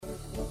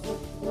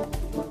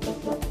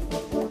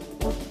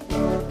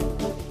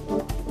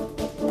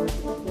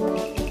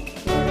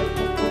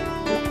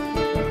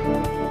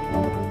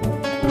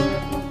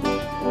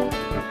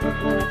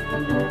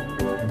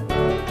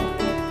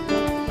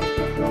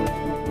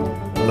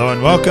Hello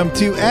and welcome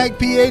to Ag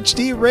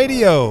PhD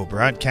Radio,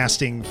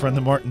 broadcasting from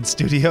the Morton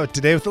studio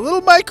today with a little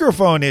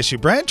microphone issue.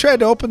 Brian tried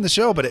to open the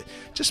show, but it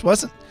just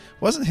wasn't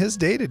his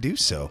day to do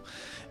so.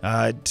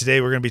 Today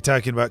we're going to be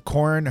talking about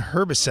corn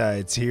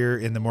herbicides here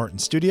in the Morton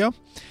studio.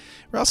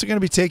 We're also going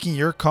to be taking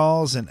your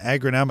calls and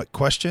agronomic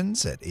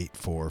questions at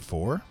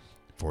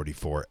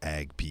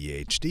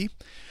 844-44-AG-PhD,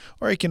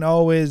 or you can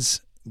always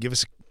give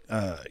us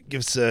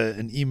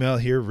an email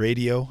here,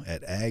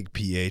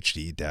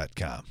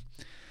 radio@agphd.com.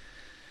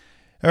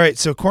 All right,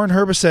 so corn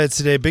herbicides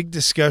today, big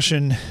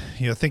discussion,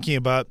 thinking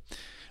about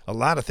a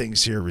lot of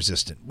things here,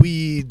 resistant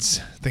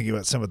weeds, thinking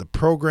about some of the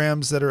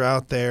programs that are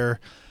out there.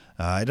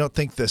 I don't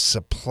think the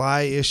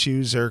supply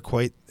issues are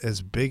quite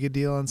as big a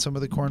deal on some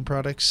of the corn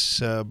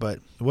products, but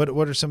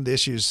what are some of the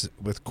issues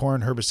with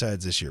corn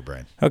herbicides this year,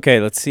 Brian?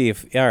 Okay, let's see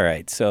all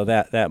right, so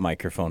that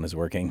microphone is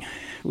working.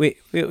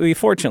 We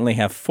fortunately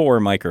have 4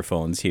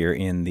 microphones here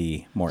in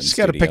the Morton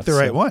studio. Just got to pick the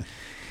right one.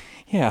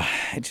 Yeah,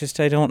 I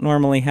don't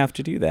normally have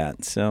to do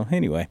that. So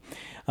anyway,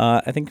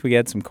 I think we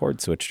had some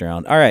cords switched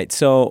around. All right,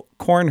 so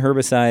corn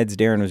herbicides,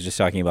 Darren was just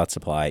talking about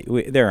supply.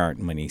 There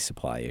aren't many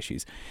supply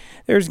issues.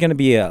 There's going to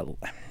be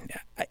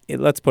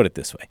let's put it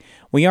this way.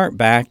 We aren't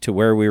back to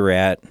where we were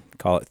at,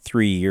 call it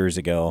 3 years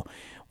ago,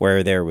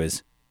 where there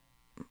was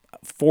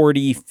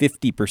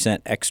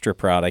 40-50% extra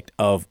product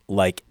of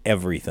like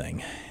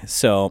everything.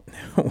 So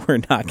we're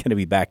not going to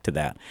be back to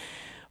that.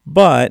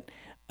 But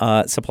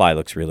supply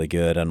looks really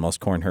good on most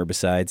corn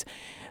herbicides.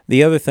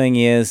 The other thing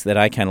is that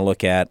I kind of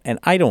look at, and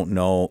I don't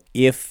know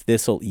if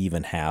this will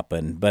even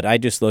happen, but I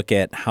just look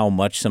at how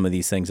much some of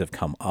these things have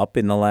come up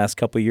in the last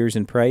couple of years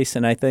in price,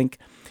 and I think,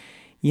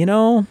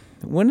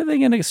 when are they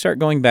going to start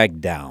going back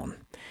down?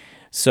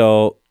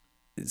 So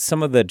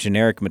some of the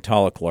generic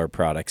Metolachlor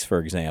products, for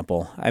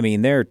example,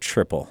 they're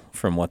triple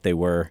from what they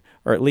were,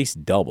 or at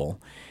least double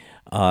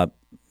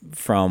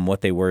from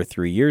what they were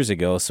 3 years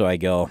ago. So I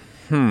go,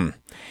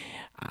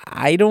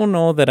 I don't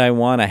know that I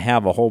want to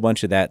have a whole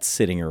bunch of that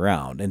sitting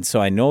around. And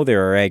so I know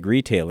there are ag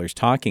retailers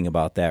talking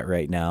about that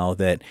right now,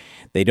 that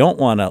they don't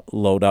want to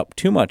load up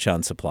too much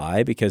on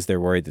supply because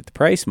they're worried that the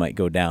price might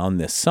go down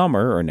this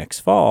summer or next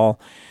fall.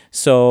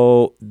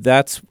 So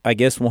that's, I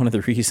guess, one of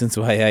the reasons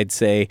why I'd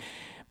say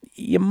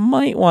you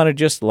might want to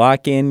just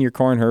lock in your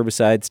corn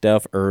herbicide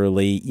stuff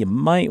early. You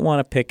might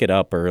want to pick it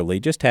up early,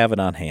 just have it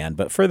on hand.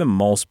 But for the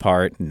most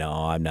part, no,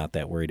 I'm not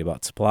that worried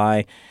about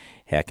supply.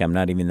 Heck, I'm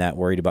not even that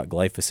worried about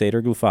glyphosate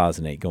or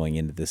glufosinate going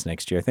into this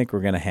next year. I think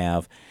we're going to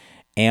have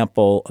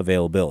ample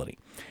availability.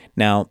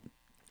 Now,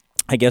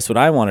 I guess what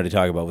I wanted to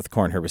talk about with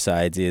corn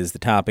herbicides is the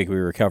topic we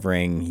were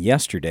covering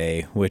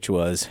yesterday, which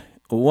was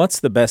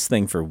what's the best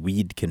thing for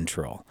weed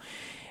control?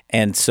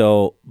 And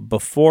so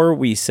before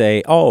we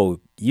say,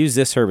 use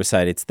this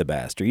herbicide, it's the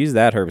best, or use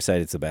that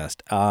herbicide, it's the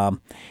best,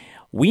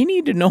 we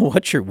need to know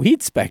what your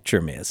weed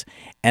spectrum is.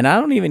 And I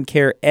don't even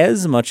care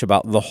as much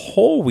about the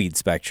whole weed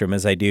spectrum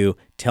as I do,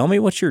 tell me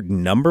what your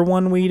number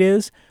 1 weed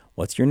is,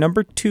 what's your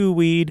number 2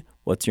 weed,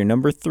 what's your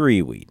number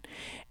 3 weed.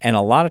 And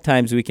a lot of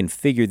times we can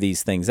figure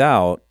these things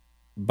out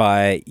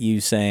by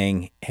you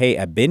saying, hey,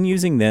 I've been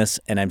using this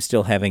and I'm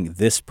still having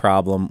this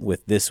problem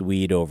with this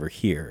weed over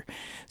here.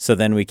 So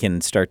then we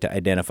can start to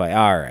identify,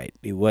 all right,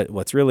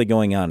 what's really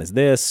going on is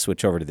this,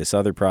 switch over to this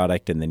other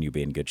product, and then you'll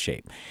be in good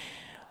shape.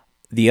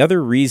 The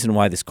other reason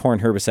why this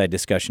corn herbicide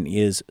discussion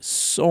is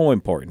so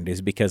important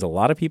is because a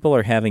lot of people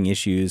are having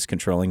issues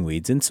controlling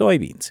weeds in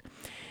soybeans.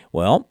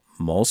 Well,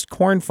 most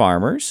corn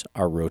farmers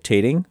are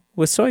rotating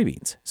with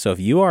soybeans. So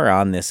if you are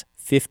on this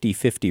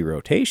 50-50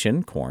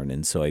 rotation, corn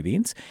and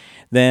soybeans,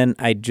 then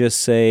I'd just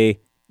say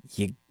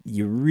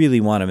you really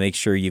want to make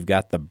sure you've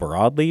got the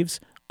broadleaves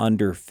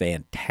under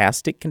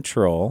fantastic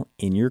control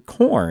in your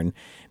corn,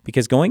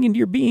 because going into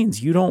your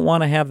beans, you don't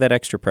want to have that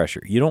extra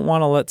pressure. You don't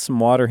want to let some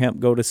water hemp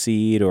go to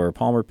seed or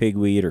Palmer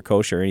pigweed or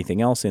kochia or anything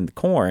else in the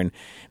corn,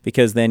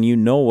 because then you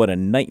know what a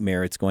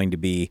nightmare it's going to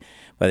be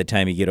by the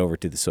time you get over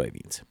to the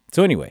soybeans.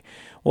 So anyway,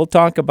 we'll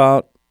talk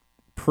about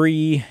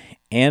pre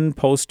and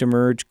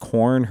post-emerge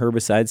corn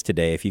herbicides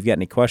today. If you've got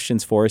any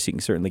questions for us, you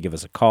can certainly give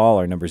us a call.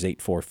 Our number is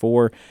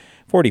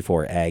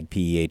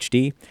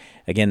 844-44-AG-PhD.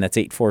 Again, that's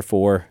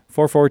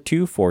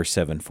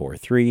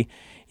 844-442-4743.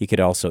 You could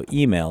also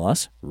email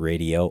us,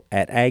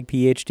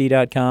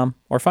 radio@agphd.com,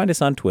 or find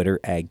us on Twitter,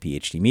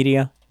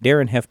 AgPhDmedia,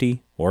 Darren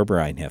Hefty, or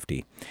Brian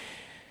Hefty.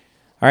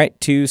 All right,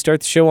 to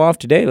start the show off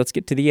today, let's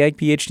get to the Ag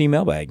PhD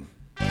mailbag.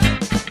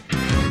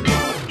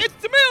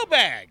 It's the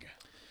mailbag!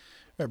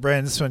 All right,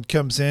 Brian, this one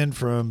comes in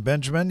from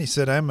Benjamin. He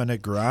said, I'm an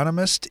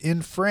agronomist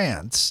in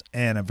France,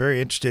 and I'm very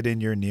interested in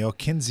your Neil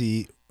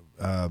Kinsey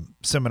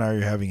seminar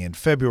you're having in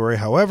February.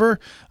 However,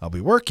 I'll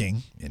be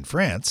working in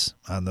France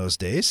on those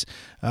days.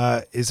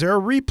 Is there a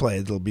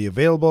replay that'll be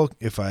available?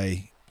 If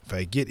I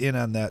get in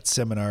on that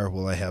seminar,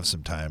 will I have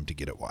some time to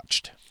get it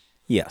watched?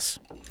 Yes.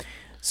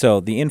 So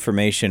the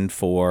information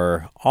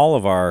for all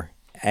of our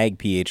Ag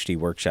PhD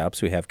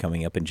workshops we have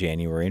coming up in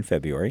January and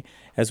February,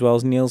 as well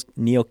as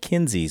Neil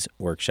Kinsey's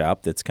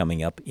workshop that's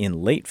coming up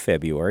in late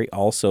February,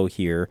 also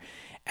here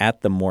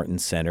at the Morton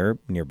Center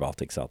near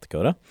Baltic, South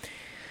Dakota.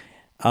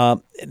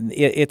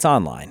 It's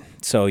online.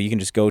 So you can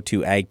just go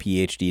to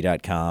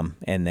agphd.com,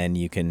 and then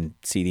you can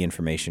see the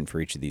information for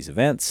each of these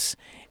events.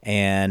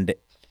 And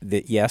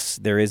yes,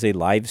 there is a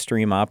live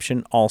stream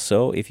option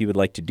also if you would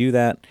like to do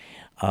that.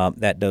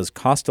 That does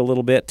cost a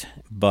little bit,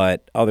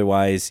 but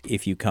otherwise,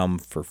 if you come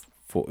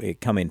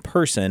come in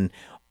person,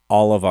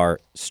 all of our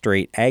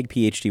straight Ag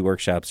PhD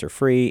workshops are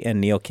free, and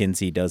Neil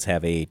Kinsey does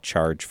have a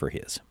charge for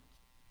his.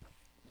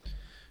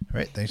 All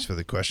right, thanks for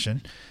the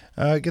question.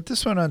 Get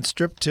this one on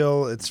Strip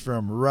Till. It's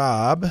from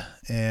Rob,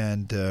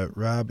 and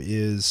Rob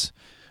is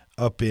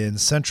up in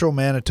central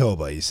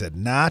Manitoba. He said,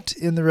 not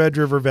in the Red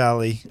River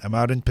Valley. I'm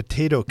out in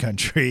potato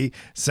country,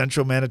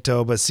 central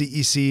Manitoba,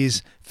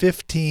 CECs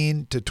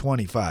 15 to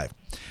 25.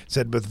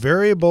 Said, with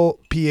variable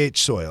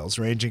pH soils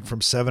ranging from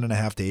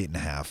 7.5 to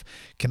 8.5,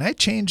 can I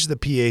change the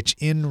pH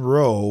in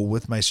row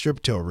with my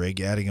strip till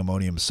rig, adding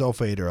ammonium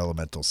sulfate or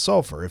elemental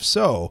sulfur? If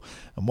so,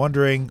 I'm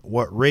wondering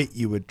what rate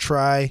you would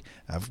try.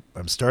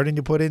 I'm starting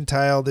to put in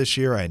tile this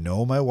year. I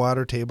know my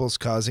water table's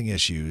causing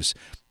issues,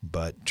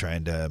 but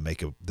trying to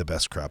make the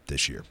best crop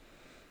this year.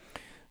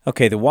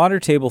 Okay, the water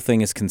table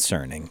thing is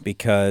concerning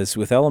because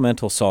with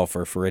elemental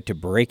sulfur, for it to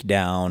break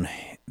down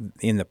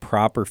in the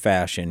proper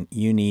fashion,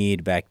 you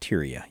need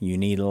bacteria. You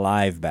need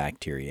live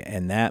bacteria,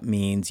 and that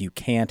means you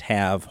can't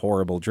have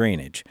horrible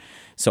drainage.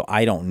 So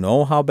I don't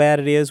know how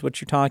bad it is,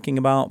 what you're talking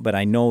about, but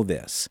I know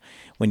this.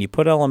 When you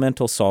put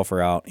elemental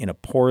sulfur out in a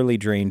poorly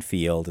drained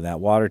field and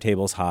that water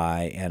table's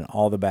high and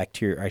all the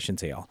bacteria, I shouldn't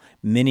say all,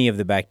 many of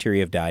the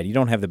bacteria have died, you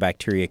don't have the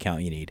bacteria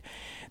count you need,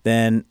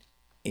 then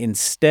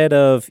instead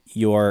of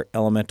your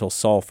elemental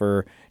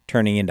sulfur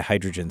turning into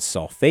hydrogen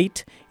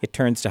sulfate, it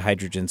turns to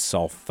hydrogen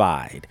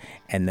sulfide.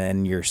 And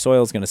then your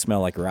soil is going to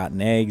smell like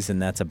rotten eggs, and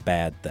that's a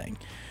bad thing.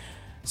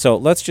 So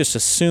let's just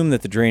assume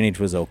that the drainage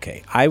was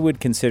okay. I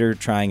would consider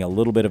trying a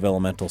little bit of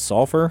elemental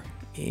sulfur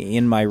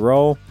in my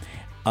row.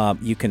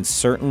 You can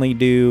certainly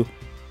do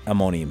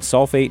ammonium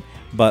sulfate,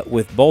 but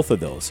with both of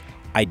those,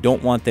 I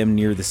don't want them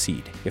near the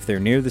seed. If they're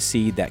near the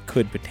seed, that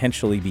could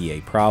potentially be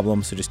a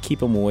problem, so just keep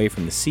them away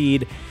from the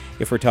seed.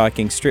 If we're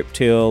talking strip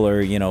till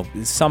or,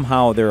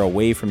 somehow they're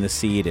away from the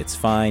seed, it's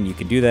fine. You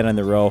can do that on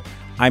the row.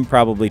 I'm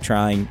probably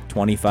trying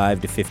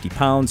 25 to 50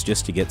 pounds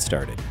just to get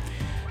started.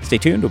 Stay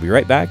tuned. We'll be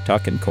right back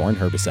talking corn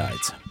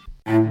herbicides.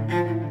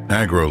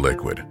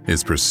 AgroLiquid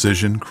is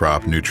precision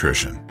crop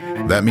nutrition.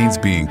 That means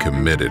being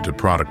committed to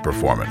product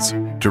performance,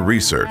 to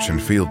research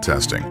and field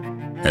testing,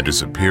 and to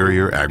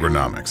superior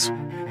agronomics.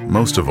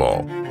 Most of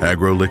all,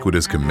 AgroLiquid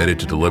is committed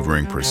to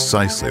delivering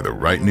precisely the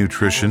right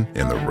nutrition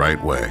in the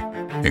right way,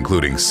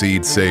 including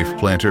seed-safe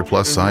planter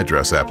plus side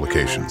dress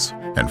applications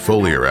and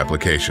foliar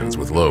applications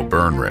with low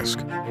burn risk.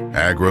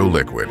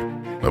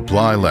 AgroLiquid.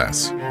 Apply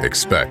less,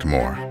 expect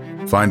more.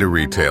 Find a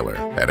retailer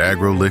at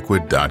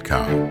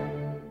agroliquid.com.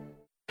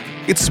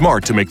 It's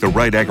smart to make the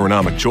right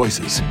agronomic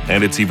choices,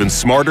 and it's even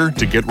smarter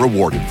to get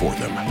rewarded for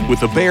them. With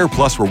the Bayer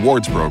Plus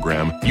Rewards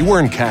program, you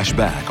earn cash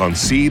back on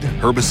seed,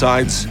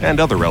 herbicides,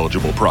 and other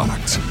eligible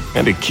products.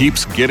 And it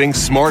keeps getting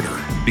smarter,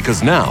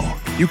 because now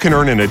you can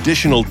earn an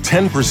additional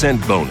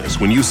 10% bonus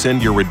when you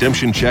send your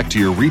redemption check to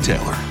your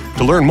retailer.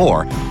 To learn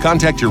more,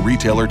 contact your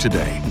retailer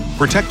today.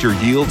 Protect your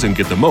yields and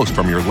get the most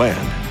from your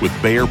land with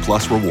Bayer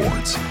Plus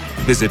Rewards.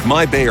 Visit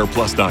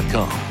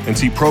mybayerplus.com and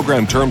see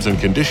program terms and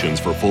conditions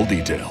for full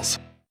details.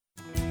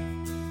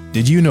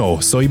 Did you know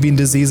soybean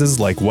diseases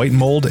like white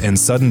mold and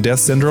sudden death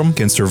syndrome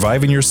can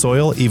survive in your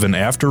soil even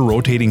after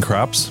rotating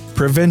crops?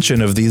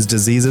 Prevention of these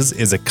diseases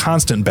is a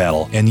constant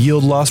battle, and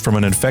yield loss from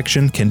an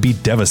infection can be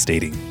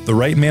devastating. The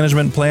right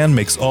management plan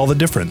makes all the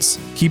difference.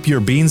 Keep your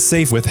beans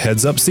safe with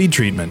Heads Up seed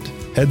treatment.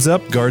 Heads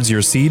Up guards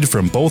your seed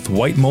from both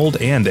white mold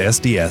and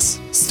SDS.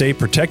 Stay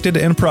protected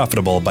and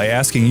profitable by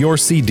asking your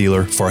seed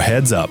dealer for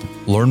Heads Up.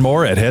 Learn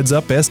more at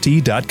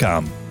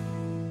headsupst.com.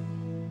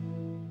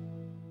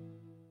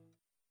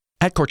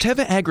 At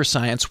Corteva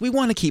Agriscience, we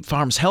want to keep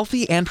farms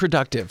healthy and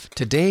productive,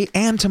 today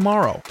and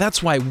tomorrow.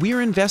 That's why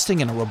we're investing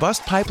in a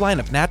robust pipeline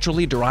of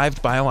naturally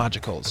derived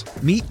biologicals.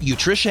 Meet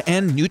Utrisha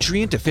N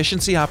Nutrient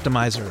Efficiency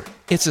Optimizer.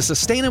 It's a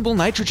sustainable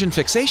nitrogen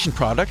fixation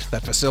product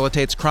that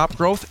facilitates crop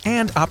growth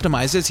and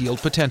optimizes yield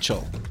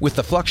potential. With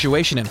the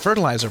fluctuation in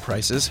fertilizer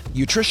prices,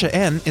 Utrisha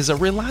N is a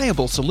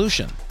reliable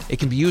solution. It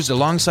can be used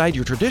alongside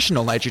your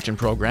traditional nitrogen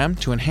program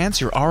to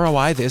enhance your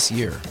ROI this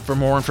year. For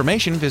more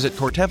information, visit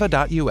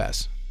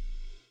corteva.us.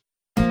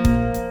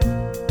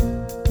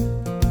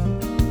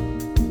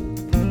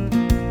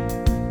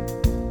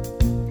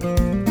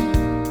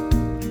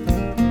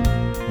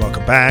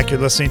 Back, you're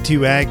listening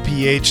to Ag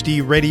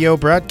PhD Radio,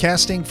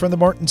 broadcasting from the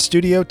Morton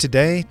studio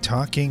today,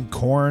 talking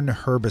corn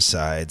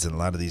herbicides, and a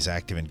lot of these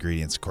active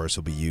ingredients, of course,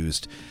 will be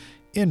used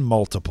in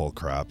multiple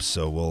crops.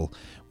 So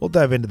we'll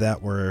dive into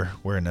that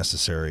where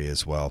necessary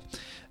as well.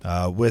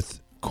 With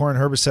corn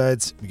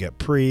herbicides, we got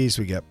pre's,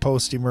 we got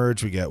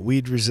post-emerge, we got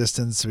weed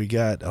resistance, we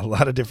got a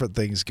lot of different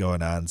things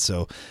going on.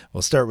 So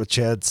we'll start with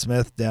Chad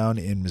Smith down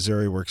in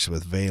Missouri, works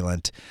with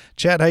Valent.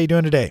 Chad, how you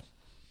doing today?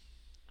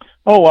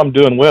 Oh, I'm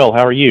doing well.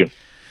 How are you?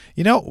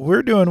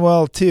 We're doing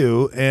well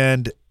too,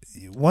 and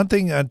one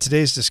thing on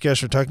today's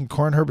discussion, we're talking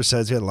corn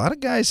herbicides. We had a lot of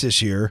guys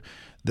this year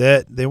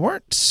that they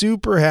weren't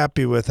super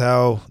happy with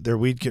how their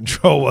weed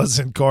control was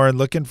in corn,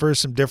 looking for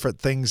some different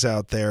things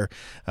out there.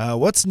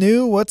 What's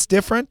new? What's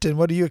different? And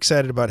what are you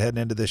excited about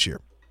heading into this year?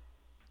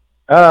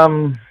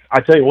 I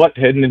tell you what,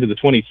 heading into the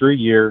 23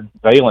 year,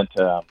 Valent,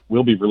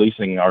 we'll be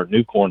releasing our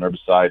new corn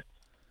herbicide.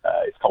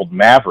 It's called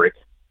Maverick,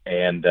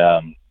 and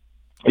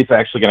it's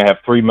actually going to have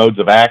 3 modes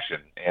of action.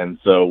 And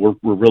so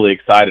we're really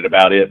excited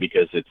about it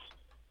because it's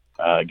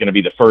going to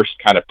be the first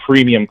kind of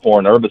premium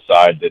corn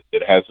herbicide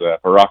that has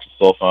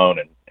pyroxasulfone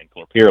and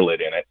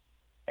chlorpyrrolate in it.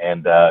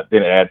 And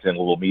then it adds in a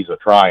little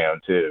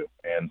mesotrione too.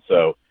 And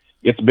so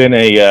it's been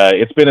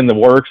in the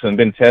works and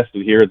been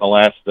tested here in the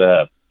last,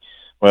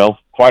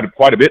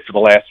 quite a bit for the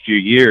last few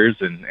years.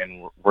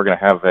 And we're going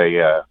to have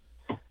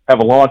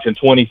a launch in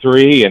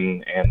 23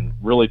 and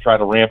really try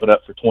to ramp it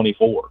up for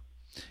 24.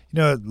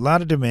 A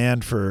lot of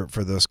demand for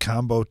those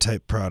combo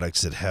type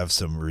products that have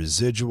some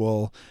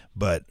residual,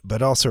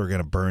 but also are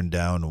going to burn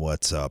down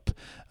what's up.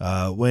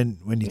 When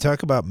you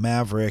talk about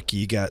Maverick,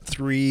 you got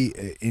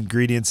 3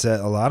 ingredients that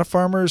a lot of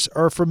farmers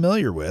are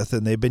familiar with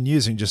and they've been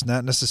using, just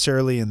not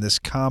necessarily in this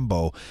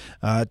combo.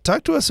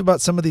 Talk to us about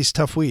some of these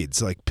tough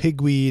weeds like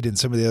pigweed and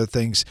some of the other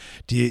things.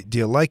 Do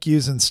you like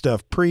using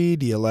stuff pre?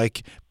 Do you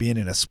like being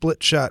in a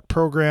split shot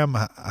program?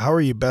 How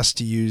are you best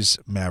to use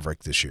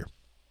Maverick this year?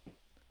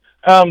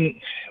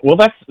 Well,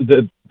 that's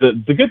the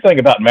good thing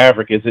about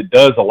Maverick is it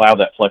does allow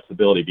that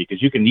flexibility because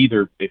you can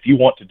either, if you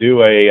want to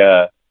do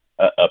a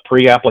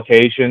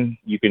pre-application,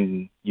 you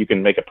can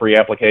make a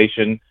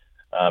pre-application.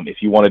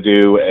 If you want to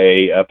do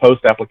a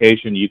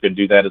post-application, you can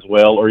do that as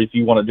well. Or if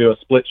you want to do a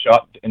split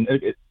shot,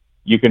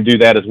 you can do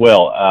that as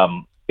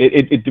well.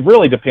 It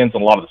really depends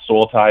on a lot of the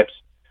soil types.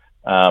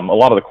 A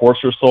lot of the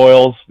coarser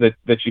soils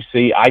that you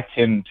see, I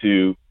tend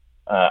to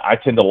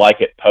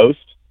like it post.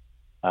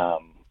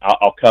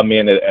 I'll come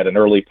in at an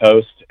early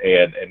post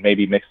and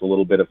maybe mix a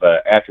little bit of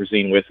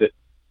atrazine with it.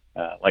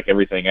 Like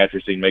everything,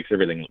 atrazine makes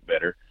everything look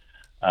better.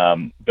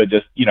 But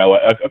just,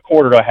 a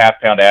quarter to a half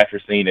pound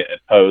atrazine at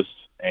post,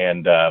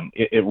 and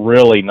it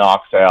really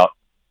knocks out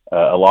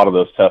a lot of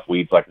those tough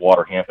weeds like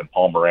water hemp and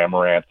Palmer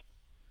amaranth.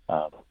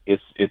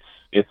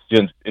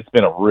 It's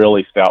been a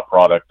really stout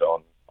product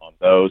on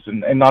those,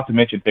 and not to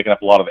mention picking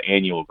up a lot of the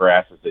annual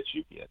grasses that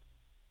you get.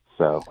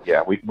 So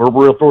yeah, we're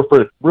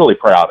really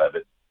proud of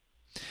it.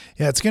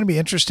 Yeah, it's going to be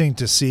interesting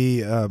to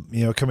see,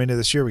 coming into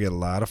this year, we got a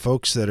lot of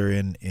folks that are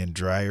in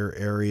drier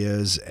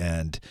areas,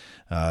 and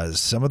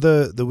some of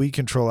the weed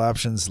control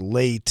options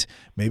late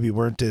maybe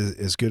weren't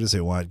as good as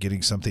they want.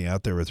 Getting something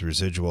out there with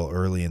residual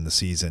early in the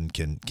season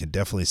can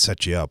definitely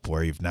set you up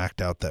where you've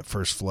knocked out that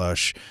first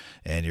flush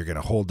and you're going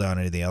to hold down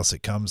anything else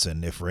that comes.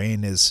 And if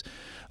rain is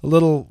a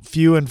little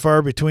few and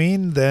far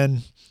between,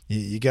 then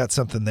you got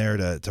something there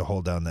to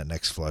hold down that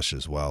next flush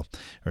as well.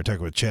 We're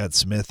talking with Chad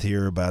Smith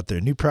here about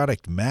their new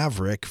product,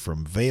 Maverick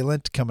from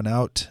Valent, coming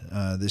out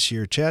this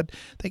year. Chad,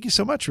 thank you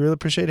so much. Really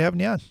appreciate having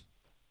you on.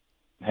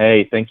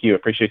 Hey, thank you.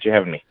 Appreciate you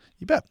having me.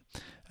 You bet.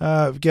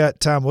 We've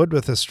got Tom Wood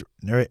with us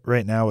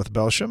right now with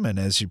Belsham, and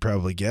as you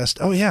probably guessed,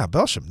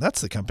 Belsham,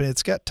 that's the company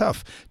that's got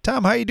tough.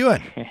 Tom, how you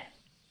doing?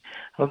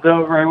 I'm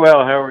doing very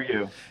well. How are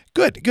you?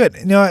 Good.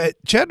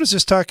 Chad was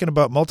just talking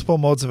about multiple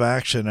modes of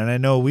action, and I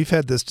know we've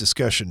had this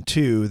discussion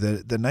too.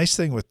 The nice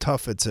thing with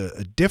Tough, it's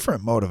a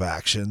different mode of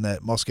action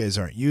that most guys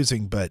aren't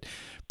using, but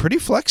pretty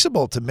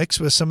flexible to mix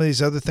with some of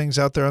these other things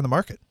out there on the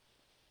market.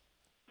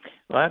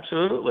 Well,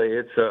 absolutely.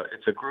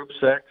 It's a Group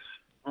 6,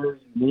 very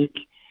unique.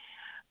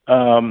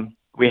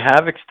 We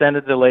have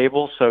extended the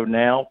label, so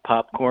now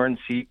popcorn,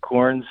 seed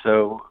corn,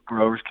 so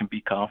growers can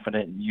be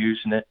confident in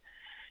using it.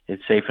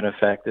 It's safe and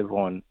effective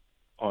on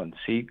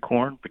seed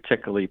corn,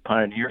 particularly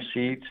Pioneer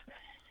seeds.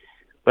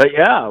 But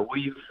yeah,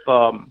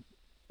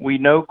 we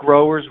know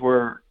growers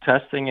were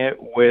testing it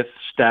with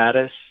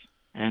Status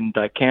and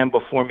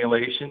dicamba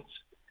formulations,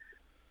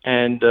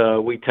 and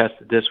we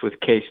tested this with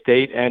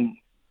K-State, and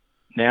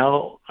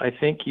now I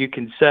think you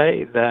can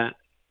say that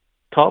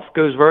Tough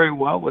goes very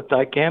well with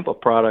dicamba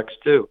products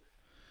too.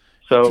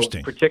 So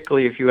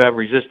particularly if you have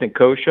resistant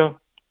kochia,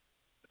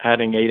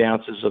 adding 8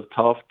 ounces of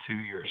Tough to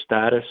your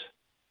Status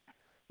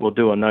will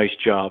do a nice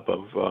job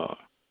of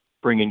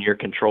bringing your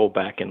control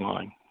back in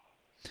line.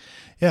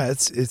 Yeah,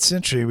 it's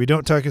interesting. We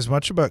don't talk as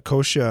much about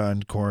kochia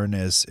on corn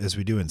as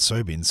we do in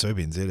soybeans.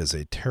 Soybeans, it is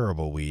a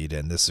terrible weed,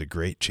 and this is a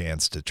great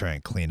chance to try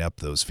and clean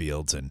up those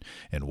fields and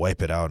wipe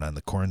it out on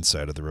the corn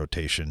side of the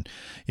rotation.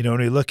 When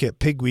we look at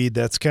pigweed,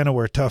 that's kind of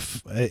where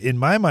Tough, in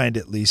my mind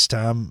at least,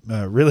 Tom,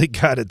 really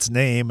got its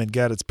name and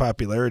got its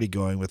popularity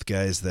going with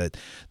guys that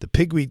the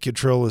pigweed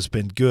control has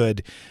been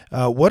good.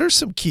 What are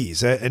some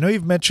keys? I know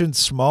you've mentioned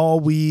small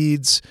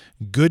weeds,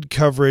 good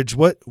coverage.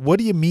 What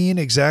do you mean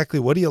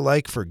exactly? What do you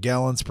like for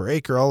gallons per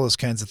acre? All those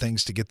kinds of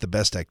things to get the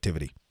best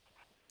activity.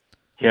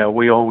 Yeah,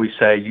 we always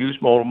say use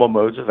multiple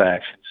modes of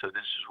action. So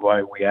this is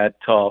why we add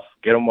Tough.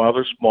 Get them while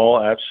they're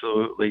small,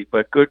 absolutely.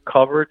 But good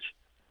coverage.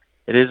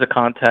 It is a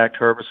contact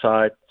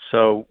herbicide,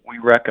 so we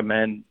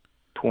recommend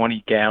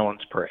 20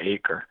 gallons per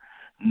acre,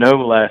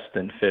 no less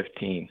than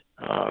 15.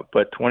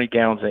 But 20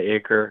 gallons an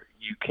acre,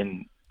 you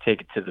can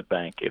take it to the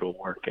bank. It'll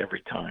work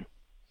every time.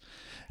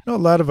 A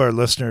lot of our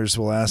listeners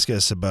will ask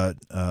us about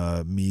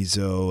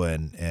meso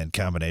and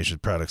combination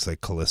products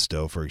like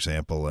Callisto, for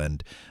example,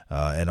 and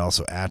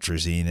also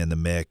atrazine in the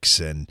mix.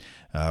 And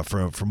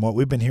from what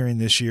we've been hearing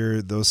this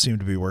year, those seem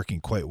to be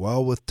working quite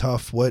well with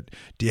Tough.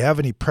 Do you have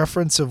any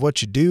preference of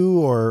what you do,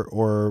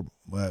 or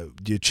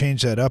do you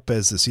change that up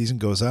as the season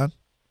goes on?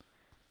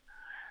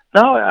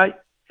 No, I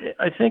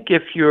think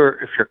if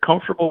you're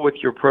comfortable with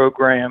your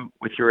program,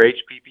 with your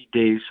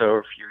HPPD, so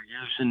if you're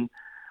using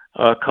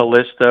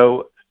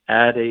Callisto,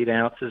 add 8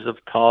 ounces of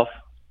Tough.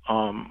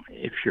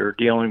 If you're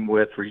dealing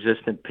with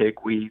resistant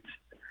pigweeds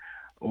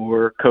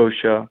or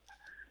kochia,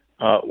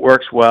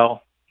 works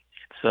well.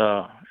 It's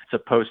a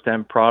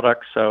post-em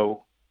product,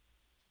 so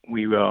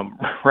we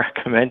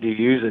recommend you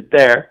use it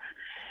there.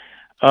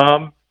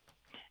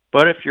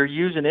 But if you're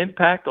using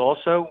Impact,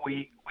 also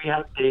we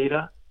have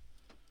data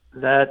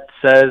that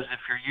says if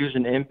you're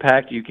using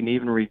Impact, you can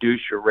even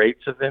reduce your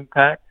rates of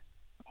Impact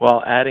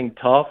while adding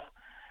Tough.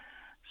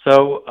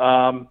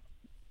 So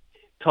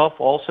Tough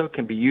also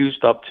can be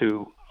used up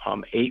to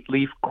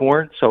 8-leaf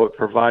corn, so it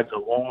provides a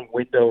long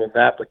window of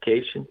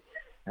application.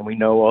 And we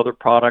know other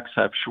products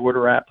have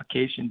shorter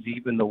applications,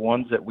 even the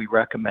ones that we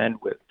recommend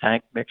with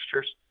tank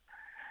mixtures.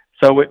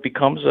 So it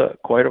becomes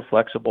quite a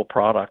flexible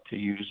product to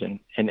use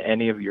in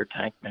any of your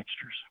tank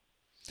mixtures.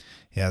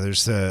 Yeah,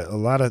 there's a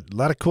lot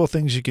of cool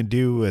things you can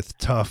do with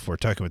Tough. We're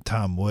talking with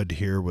Tom Wood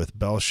here with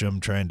Belsham,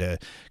 trying to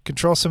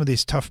control some of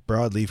these tough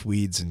broadleaf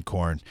weeds in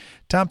corn.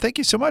 Tom, thank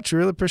you so much. We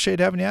really appreciate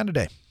having you on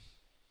today.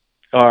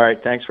 All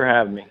right. Thanks for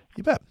having me.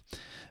 You bet.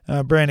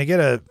 Brian, I get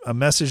a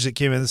message that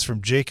came in. This is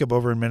from Jacob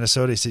over in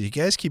Minnesota. He said, you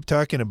guys keep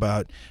talking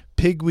about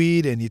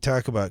pigweed and you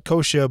talk about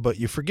kochia, but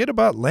you forget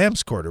about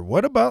lamb's quarter.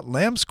 What about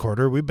lamb's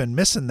quarter? We've been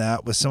missing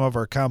that with some of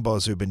our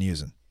combos we've been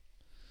using.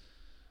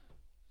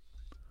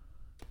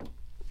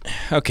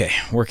 Okay,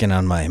 working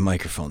on my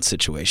microphone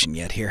situation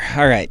yet here.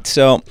 All right,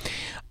 so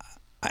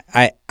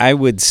I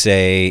would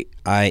say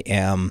I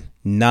am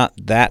not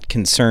that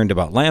concerned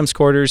about lamb's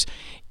quarters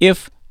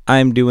if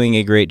I'm doing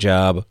a great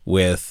job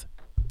with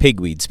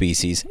pigweed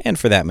species, and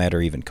for that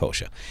matter, even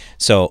kochia.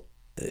 So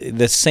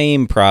the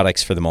same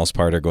products for the most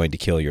part are going to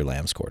kill your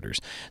lamb's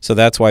quarters. So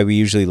that's why we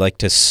usually like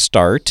to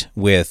start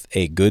with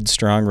a good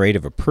strong rate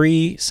of a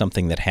pre,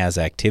 something that has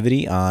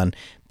activity on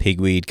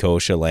pigweed,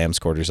 kochia, lamb's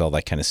quarters, all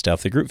that kind of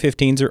stuff. The group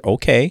 15s are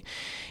okay.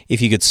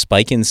 If you could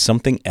spike in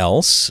something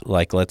else,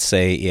 like let's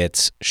say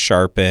it's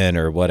sharpen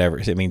or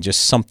whatever, I mean,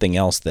 just something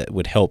else that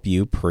would help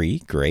you pre,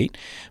 great.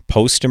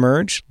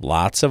 Post-emerge,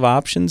 lots of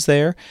options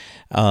there.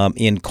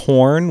 In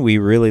corn, we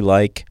really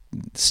like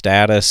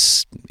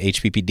Status,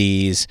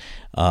 HPPDs.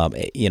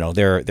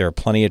 There are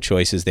plenty of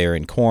choices there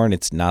in corn.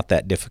 It's not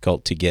that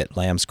difficult to get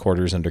lamb's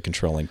quarters under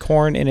control in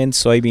corn. And in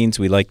soybeans,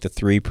 we like the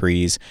 3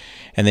 pre's.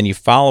 And then you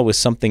follow with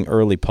something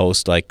early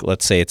post, like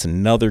let's say it's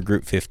another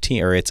group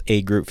 15, or it's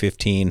a group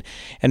 15,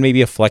 and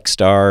maybe a Flex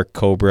Star,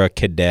 Cobra,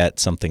 Cadet,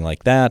 something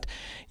like that.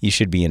 You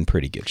should be in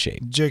pretty good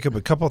shape. Jacob,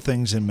 a couple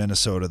things in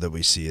Minnesota that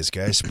we see is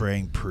guys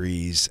spraying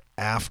pre's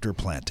after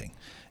planting.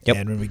 Yep.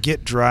 And when we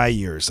get dry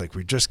years, like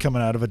we're just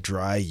coming out of a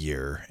dry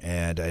year,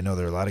 and I know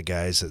there are a lot of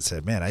guys that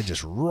said, man, I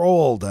just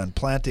rolled on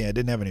planting. I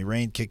didn't have any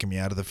rain kicking me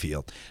out of the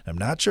field. I'm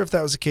not sure if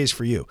that was the case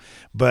for you,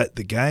 but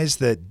the guys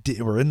that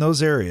were in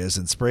those areas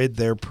and sprayed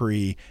their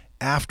pre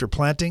after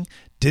planting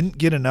didn't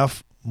get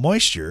enough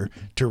moisture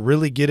to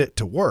really get it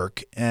to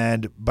work.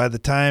 And by the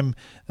time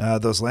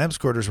those lamb's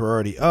quarters were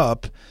already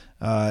up,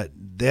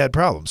 they had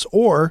problems.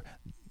 Or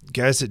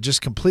guys that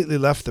just completely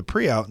left the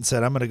pre out and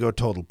said, I'm going to go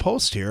total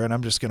post here and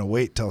I'm just going to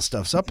wait till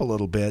stuff's up a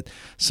little bit.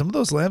 Some of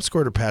those lamb's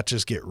quarter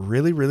patches get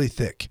really, really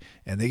thick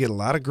and they get a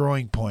lot of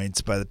growing points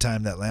by the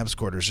time that lamb's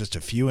quarter is just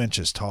a few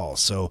inches tall.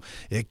 So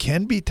it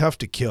can be tough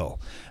to kill.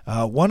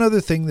 One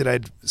other thing that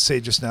I'd say,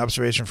 just an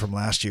observation from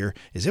last year,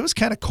 is it was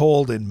kind of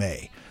cold in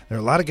May. There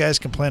are a lot of guys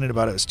complaining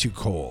about it was too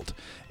cold.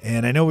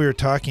 And I know we were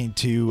talking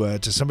to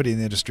somebody in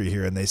the industry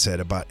here, and they said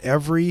about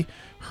every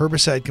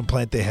herbicide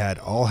complaint they had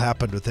all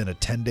happened within a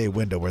 10-day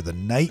window where the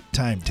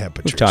nighttime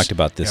temperatures. We've talked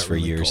about this for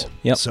really years. Cold.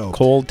 Yep. So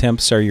cold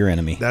temps are your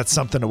enemy. That's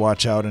something to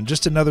watch out, and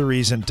just another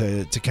reason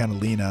to kind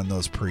of lean on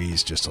those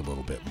pre's just a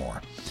little bit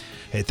more.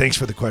 Hey, thanks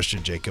for the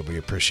question, Jacob. We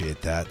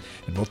appreciate that.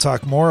 And we'll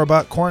talk more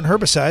about corn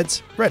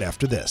herbicides right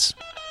after this.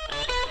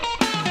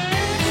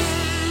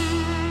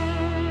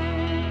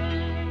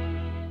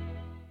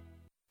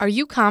 Are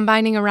you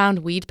combining around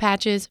weed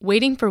patches,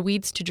 waiting for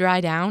weeds to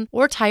dry down,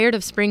 or tired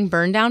of spring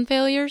burn-down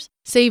failures?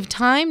 Save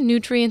time,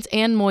 nutrients,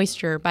 and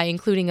moisture by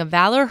including a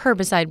Valor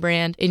herbicide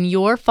brand in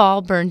your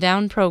fall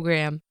burn-down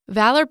program.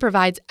 Valor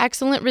provides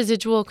excellent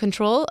residual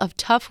control of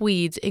tough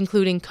weeds,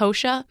 including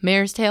kochia,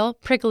 mare's tail,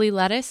 prickly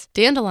lettuce,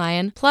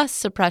 dandelion, plus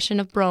suppression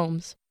of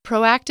bromes.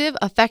 Proactive,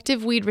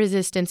 effective weed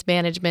resistance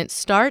management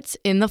starts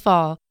in the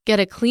fall. Get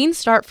a clean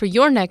start for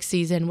your next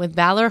season with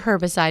Valor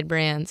herbicide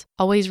brands.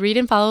 Always read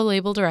and follow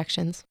label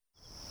directions.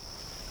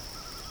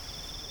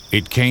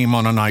 It came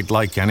on a night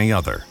like any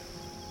other,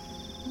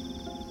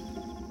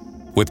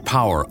 with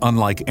power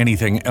unlike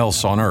anything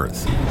else on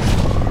Earth.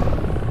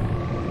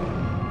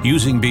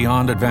 Using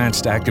beyond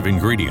advanced active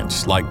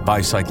ingredients like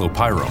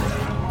bicyclopyrrole,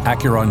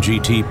 Acuron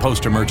GT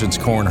post-emergence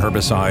corn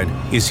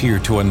herbicide is here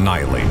to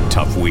annihilate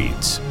tough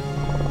weeds.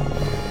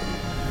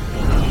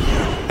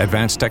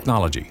 Advanced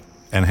technology,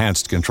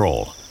 enhanced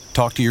control.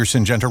 Talk to your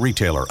Syngenta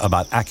retailer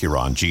about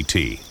Acuron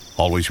GT.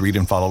 Always read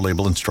and follow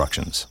label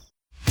instructions.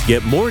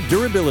 Get more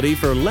durability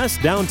for less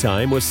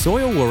downtime with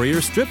Soil Warrior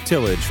strip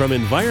tillage from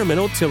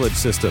Environmental Tillage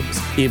Systems.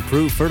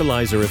 Improve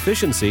fertilizer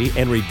efficiency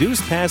and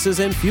reduce passes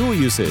and fuel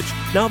usage.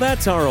 Now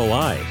that's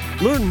ROI.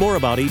 Learn more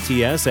about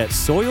ETS at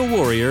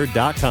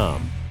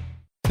soilwarrior.com.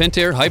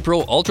 Pentair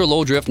Hypro Ultra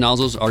Low Drift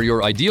nozzles are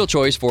your ideal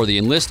choice for the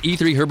Enlist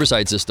E3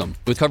 herbicide system.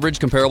 With coverage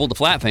comparable to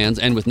flat fans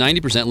and with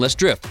 90% less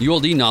drift,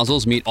 ULD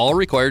nozzles meet all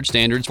required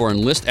standards for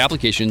Enlist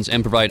applications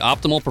and provide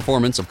optimal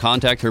performance of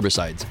contact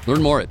herbicides.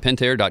 Learn more at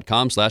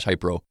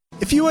pentair.com/hypro.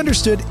 If you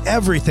understood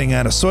everything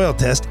on a soil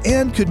test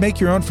and could make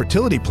your own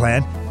fertility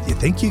plan, do you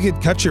think you could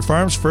cut your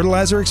farm's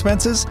fertilizer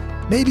expenses?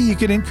 Maybe you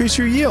could increase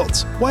your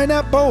yields. Why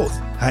not both?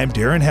 Hi, I'm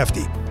Darren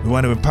Hefty. We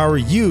want to empower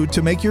you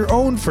to make your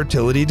own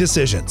fertility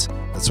decisions.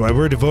 That's why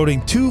we're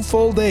devoting 2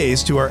 full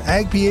days to our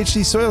Ag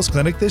PhD Soils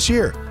Clinic this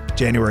year,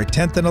 January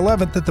 10th and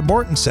 11th at the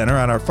Morton Center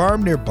on our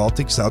farm near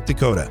Baltic, South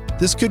Dakota.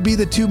 This could be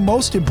the 2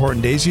 most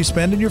important days you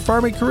spend in your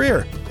farming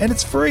career, and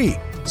it's free.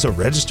 So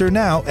register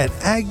now at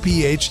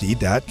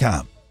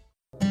agphd.com.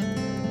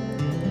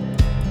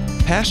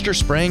 Pasture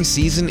spraying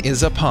season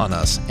is upon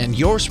us, and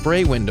your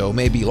spray window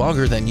may be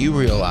longer than you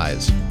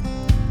realize.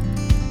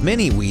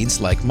 Many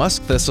weeds like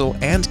musk thistle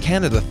and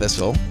Canada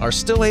thistle are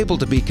still able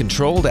to be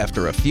controlled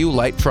after a few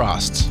light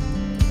frosts.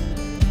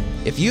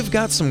 If you've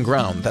got some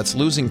ground that's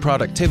losing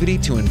productivity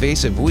to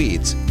invasive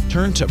weeds,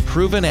 turn to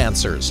proven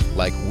answers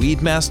like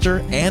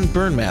Weedmaster and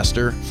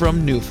Burnmaster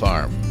from New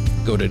Farm.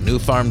 Go to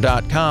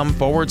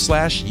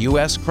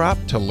newfarm.com/US crop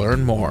to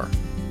learn more.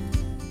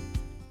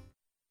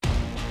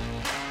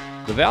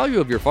 The value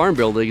of your farm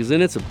building is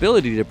in its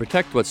ability to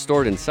protect what's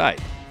stored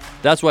inside.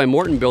 That's why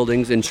Morton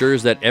Buildings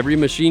ensures that every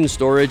machine,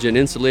 storage, and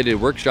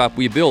insulated workshop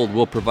we build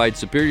will provide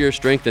superior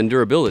strength and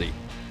durability.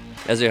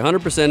 As a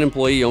 100%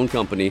 employee-owned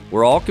company,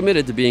 we're all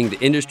committed to being the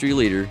industry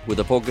leader with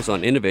a focus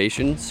on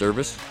innovation,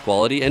 service,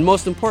 quality, and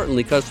most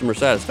importantly, customer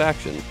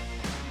satisfaction.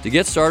 To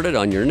get started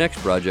on your next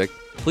project,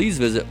 please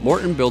visit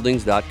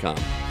mortonbuildings.com.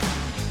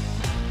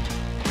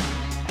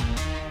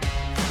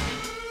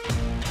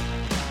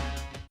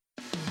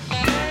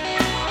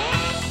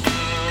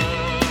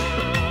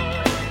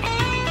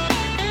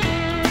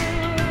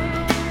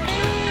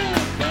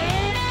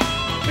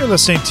 You're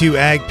listening to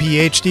Ag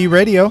PhD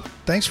Radio.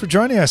 Thanks for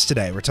joining us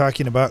today. We're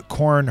talking about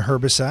corn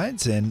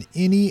herbicides and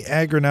any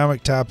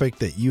agronomic topic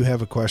that you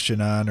have a question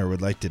on or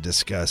would like to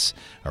discuss.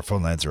 Our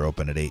phone lines are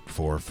open at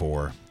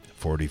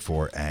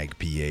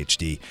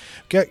 844-44-AG-PhD.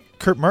 Got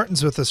Kurt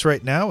Martins with us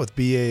right now with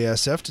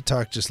BASF to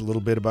talk just a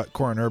little bit about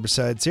corn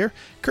herbicides here.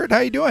 Kurt, how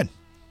you doing?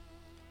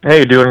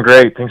 Hey, doing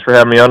great. Thanks for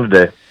having me on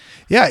today.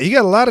 Yeah, you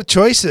got a lot of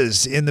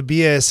choices in the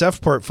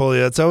BASF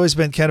portfolio. It's always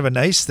been kind of a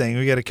nice thing.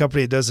 We got a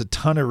company that does a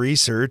ton of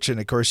research, and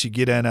of course, you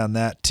get in on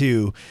that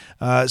too.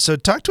 So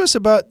talk to us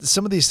about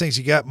some of these things.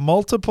 You got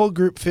multiple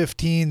Group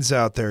 15s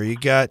out there. You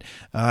got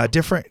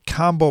different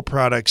combo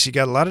products. You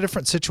got a lot of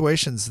different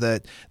situations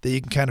that you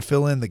can kind of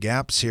fill in the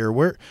gaps here.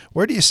 Where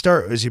do you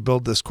start as you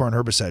build this corn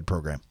herbicide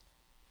program?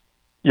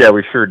 Yeah,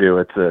 we sure do.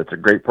 It's a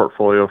great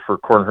portfolio for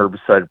corn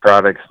herbicide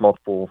products,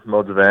 multiple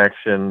modes of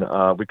action.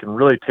 We can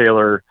really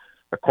tailor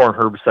a corn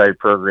herbicide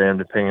program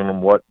depending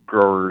on what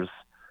growers'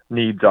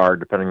 needs are,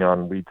 depending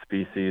on weed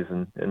species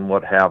and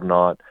what have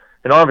not.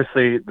 And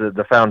obviously,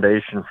 the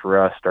foundation for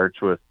us starts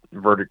with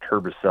Verdict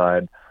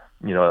herbicide,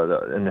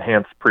 the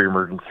enhanced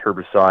pre-emergence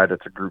herbicide.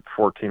 It's a Group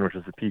 14, which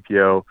is a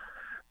PPO,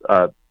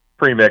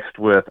 pre-mixed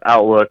with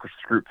Outlook, which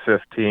is Group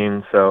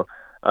 15. So,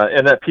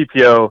 and that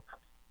PPO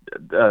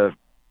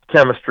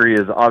chemistry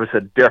is obviously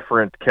a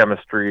different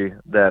chemistry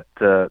that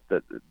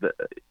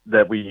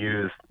we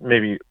use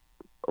maybe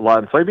a lot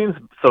in soybeans,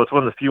 so it's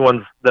one of the few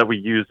ones that we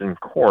use in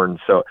corn.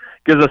 So it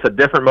gives us a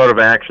different mode of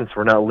action, so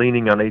we're not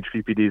leaning on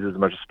HVPDs as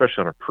much,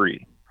 especially on a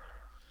pre.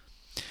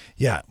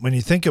 Yeah, when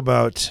you think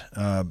about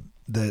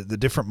the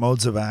different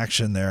modes of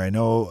action there, I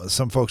know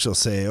some folks will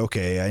say,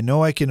 okay, I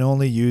know I can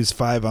only use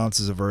 5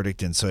 ounces of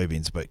Verdict in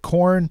soybeans, but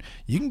corn,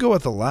 you can go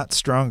with a lot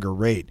stronger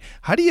rate.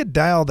 How do you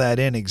dial that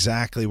in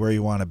exactly where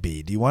you want to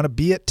be? Do you want to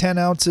be at 10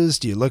 ounces?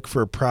 Do you look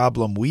for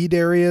problem weed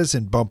areas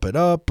and bump it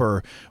up,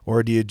 or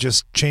do you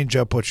just change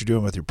up what you're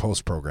doing with your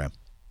post program?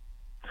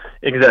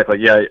 Exactly,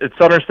 yeah. It's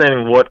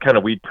understanding what kind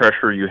of weed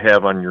pressure you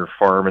have on your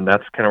farm, and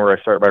that's kind of where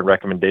I start my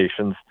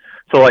recommendations.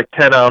 So like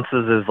 10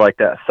 ounces is like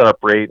that setup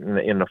rate, and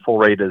the full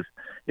rate is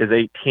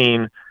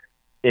 18.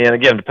 And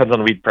again, it depends on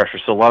the weed pressure.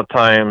 So a lot of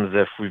times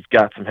if we've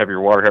got some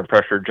heavier water head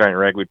pressure, giant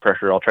ragweed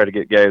pressure, I'll try to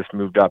get guys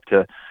moved up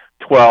to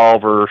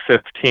 12 or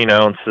 15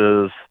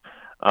 ounces.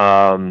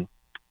 And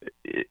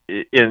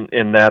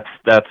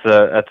that's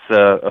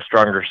a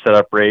stronger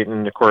setup rate.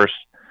 And of course,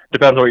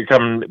 depends on what you're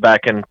coming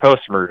back in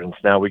post-emergence.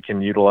 Now we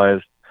can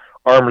utilize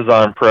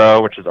Armazon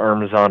Pro, which is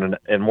Armazon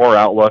and more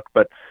Outlook.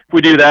 But if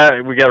we do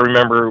that, we got to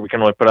remember we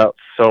can only put out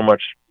so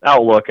much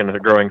Outlook in the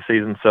growing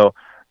season. So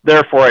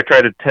therefore, I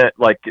try to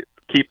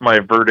keep my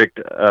verdict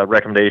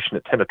recommendation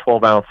at 10 to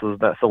 12 ounces.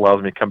 That still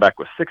allows me to come back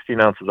with 16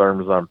 ounces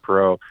Armazon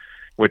Pro,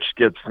 which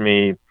gives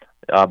me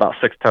about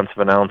 0.6 of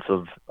an ounce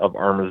of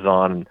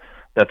Armazon.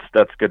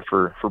 That's good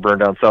for burn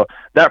down. So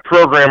that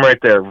program right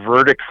there,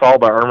 verdict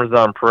followed by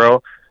Armazon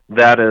Pro,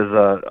 that is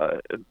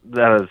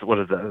what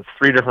is that? It's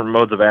 3 different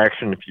modes of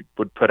action. If you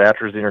would put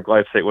atrazine or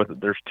glyphosate with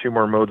it, there's 2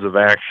 more modes of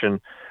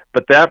action.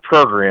 But that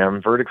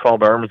program, verdict followed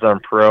by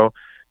Armazon Pro,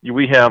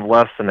 we have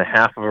less than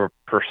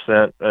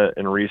 0.5%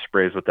 in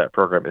resprays with that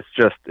program. It's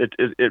just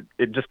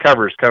it just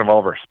covers kind of all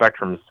of our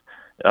spectrums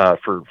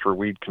for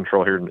weed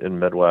control here in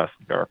Midwest,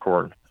 our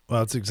corn.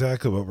 Well, it's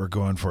exactly what we're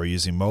going for,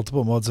 using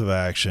multiple modes of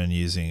action,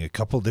 using a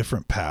couple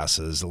different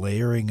passes,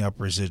 layering up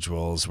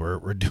residuals.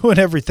 We're doing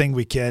everything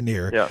we can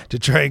here to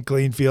try and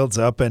clean fields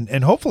up.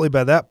 And hopefully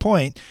by that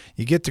point,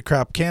 you get to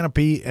crop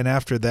canopy, and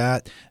after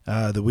that,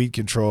 the weed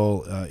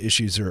control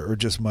issues are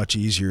just much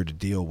easier to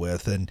deal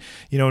with. And,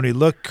 when you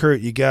look,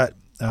 Kurt, you got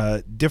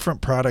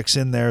different products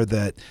in there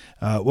that,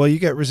 you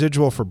got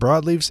residual for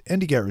broadleaves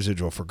and you got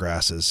residual for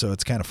grasses, so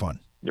it's kind of fun.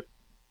 Yep.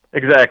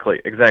 Exactly.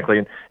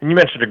 And you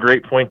mentioned a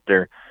great point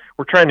there.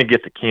 We're trying to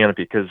get the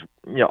canopy because,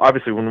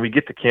 obviously when we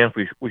get the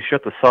canopy, we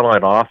shut the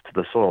sunlight off to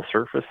the soil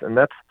surface, and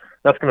that's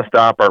going to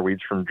stop our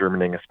weeds from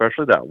germinating,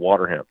 especially that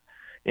water hemp.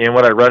 And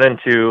what I run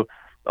into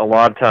a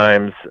lot of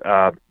times,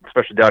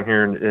 especially down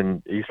here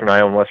in eastern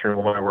Iowa and western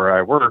Illinois where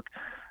I work,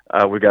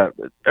 we got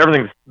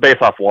everything's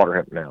based off water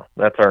hemp now.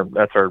 That's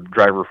our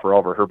driver for all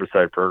of our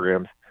herbicide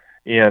programs.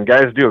 And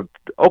guys do an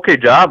okay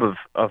job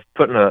of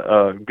putting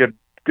a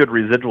good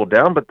residual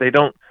down, but they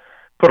don't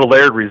put a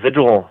layered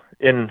residual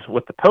in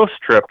with the post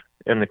strip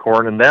in the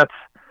corn, and that's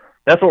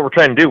what we're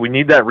trying to do. We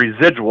need that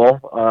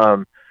residual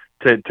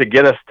to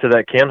get us to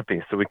that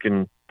canopy, so we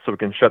can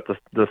shut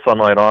the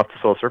sunlight off the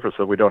soil surface,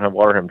 so we don't have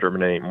water hemp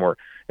germinate anymore.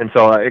 And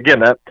so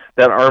again, that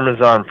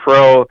Armazon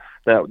Pro,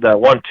 that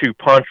 1-2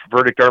 punch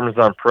verdict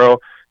Armazon Pro,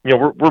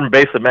 we're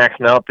basically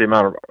maxing out the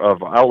amount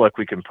of outlook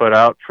we can put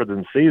out for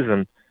the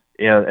season,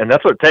 and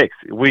that's what it takes.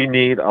 We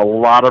need a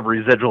lot of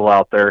residual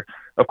out there,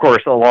 of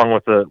course, along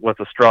with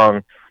a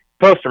strong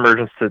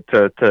post-emergence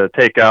to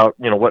take out,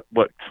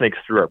 what snakes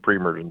through our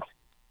pre-emergence.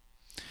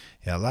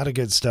 Yeah, a lot of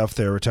good stuff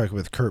there. We're talking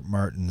with Kurt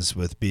Martins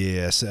with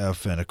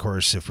BASF, and of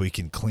course, if we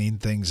can clean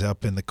things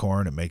up in the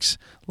corn, it makes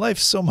life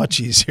so much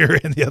easier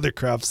in the other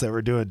crops that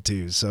we're doing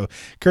too. So,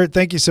 Kurt,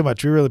 thank you so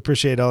much. We really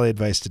appreciate all the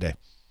advice today.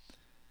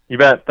 You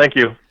bet. Thank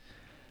you.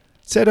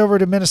 Let's head over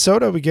to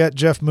Minnesota. We got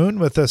Jeff Moon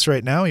with us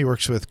right now. He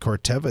works with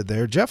Corteva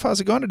there. Jeff, how's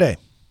it going today?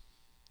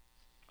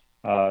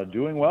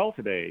 Doing well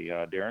today,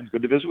 Darren.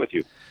 Good to visit with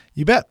you.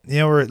 You bet.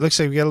 It looks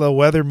like we got a little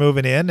weather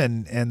moving in,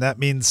 and that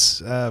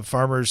means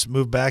farmers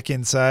move back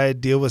inside,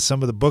 deal with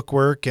some of the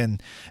bookwork,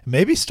 and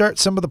maybe start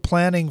some of the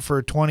planning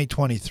for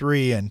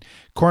 2023. And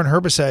corn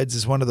herbicides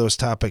is one of those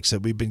topics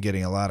that we've been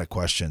getting a lot of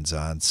questions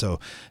on. So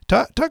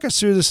talk us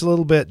through this a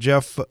little bit,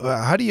 Jeff.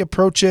 How do you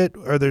approach it?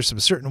 Are there some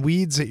certain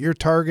weeds that you're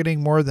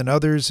targeting more than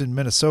others in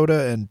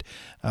Minnesota? And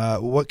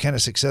what kind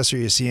of success are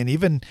you seeing?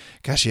 Even,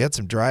 gosh, you had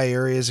some dry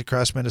areas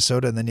across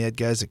Minnesota, and then you had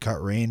guys that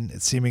caught rain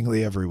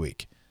seemingly every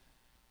week.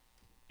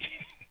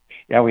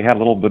 Yeah, we had a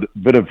little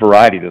bit of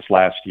variety this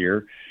last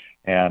year,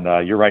 and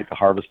you're right, the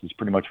harvest is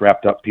pretty much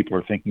wrapped up. People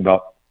are thinking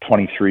about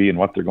 23 and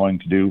what they're going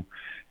to do,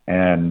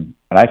 and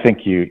I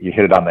think you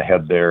hit it on the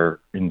head there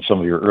in some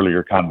of your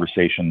earlier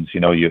conversations.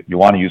 You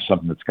want to use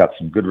something that's got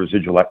some good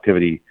residual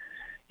activity.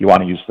 You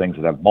want to use things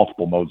that have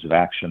multiple modes of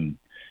action.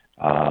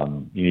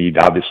 You need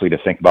obviously to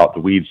think about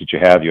the weeds that you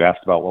have. You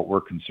asked about what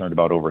we're concerned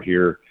about over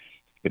here.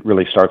 It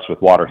really starts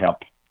with water hemp,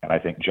 and I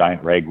think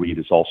giant ragweed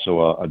is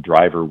also a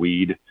driver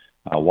weed.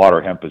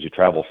 Water hemp as you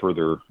travel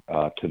further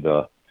to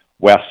the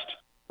west,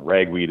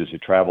 ragweed as you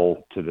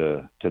travel to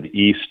the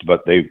east,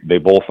 but they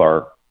both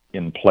are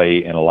in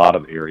play in a lot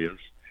of areas,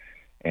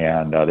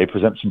 and they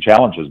present some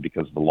challenges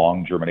because of the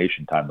long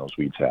germination time those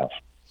weeds have.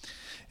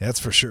 That's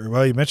for sure.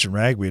 Well, you mentioned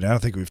ragweed. I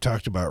don't think we've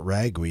talked about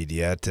ragweed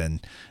yet, and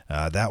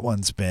that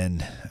one's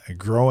been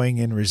growing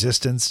in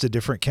resistance to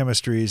different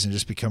chemistries and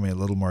just becoming a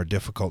little more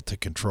difficult to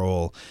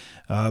control.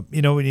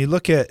 When you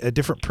look at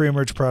different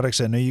pre-emerge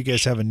products, I know you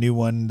guys have a new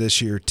one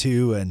this year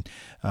too, and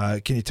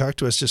can you talk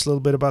to us just a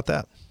little bit about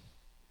that?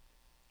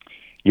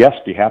 Yes,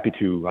 be happy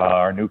to.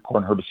 Our new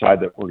corn herbicide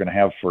that we're going to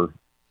have for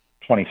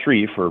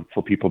 23 for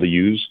people to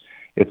use.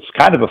 It's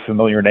kind of a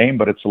familiar name,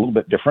 but it's a little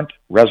bit different.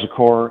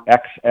 Resicore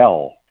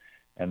XL.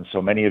 And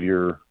so many of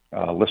your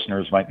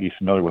listeners might be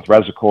familiar with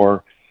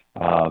Resicore.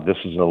 This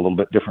is a little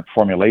bit different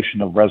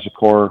formulation of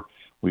Resicore.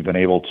 We've been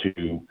able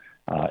to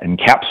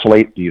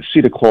encapsulate the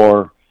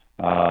acetochlor.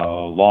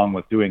 Along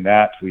with doing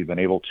that, we've been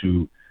able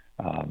to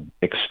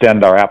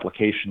extend our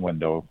application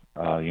window.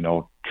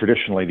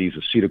 Traditionally, these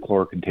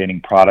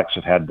acetochlor-containing products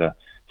have had to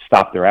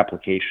stop their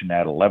application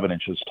at 11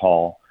 inches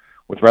tall.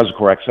 With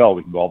Resicore XL,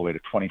 we can go all the way to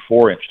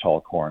 24-inch tall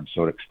corn,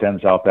 so it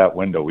extends out that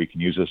window. We can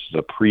use this as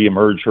a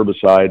pre-emerge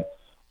herbicide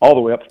all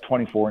the way up to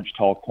 24-inch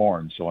tall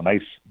corn. So a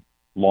nice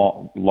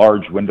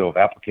large window of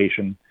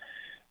application.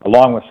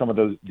 Along with some of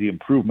the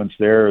improvements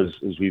there is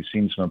we've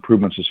seen some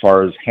improvements as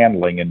far as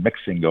handling and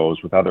mixing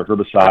goes with other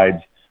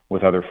herbicides,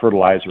 with other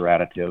fertilizer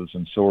additives.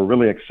 And so we're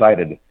really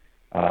excited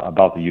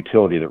about the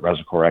utility that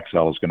Resicore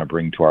XL is going to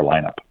bring to our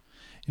lineup.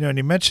 You know, and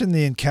you mentioned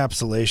the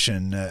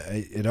encapsulation.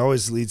 It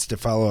always leads to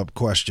follow-up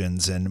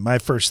questions. And my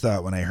first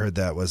thought when I heard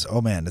that was,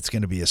 oh, man, it's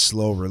going to be a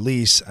slow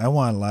release. I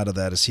want a lot of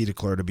that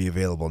acetochlor to be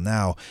available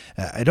now.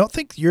 I don't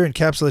think your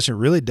encapsulation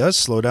really does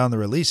slow down the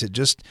release. It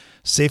just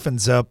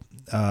safens up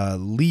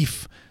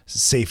leaf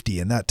safety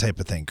and that type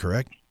of thing,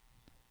 correct?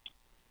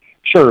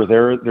 Sure.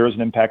 There is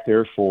an impact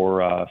there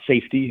for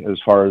safety as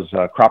far as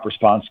crop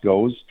response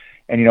goes.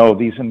 And, you know,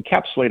 these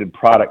encapsulated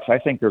products, I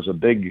think there's a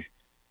big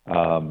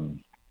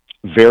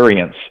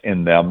variance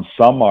in them.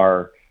 Some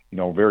are, you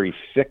know, very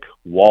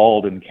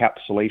thick-walled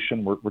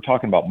encapsulation. We're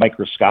talking about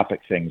microscopic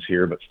things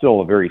here, but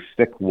still a very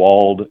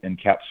thick-walled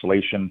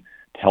encapsulation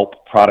to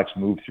help products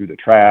move through the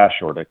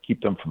trash or to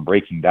keep them from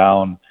breaking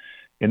down.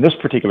 In this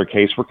particular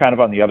case, we're kind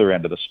of on the other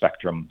end of the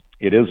spectrum.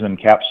 It is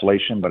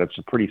encapsulation, but it's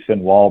a pretty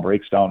thin wall,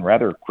 breaks down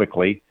rather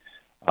quickly.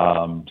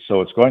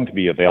 So it's going to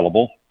be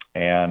available,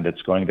 and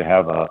it's going to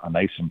have a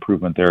nice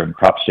improvement there in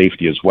crop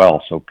safety as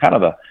well. So kind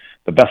of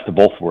the best of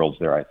both worlds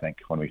there, I think,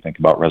 when we think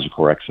about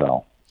Resicore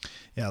XL.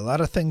 Yeah, a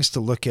lot of things to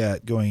look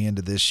at going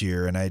into this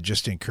year, and I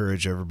just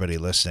encourage everybody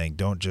listening,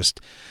 don't just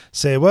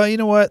say, well, you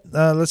know what,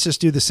 let's just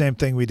do the same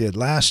thing we did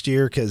last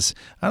year, because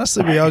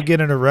honestly, we all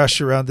get in a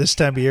rush around this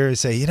time of year and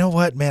say, you know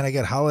what, man, I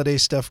got holiday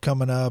stuff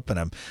coming up, and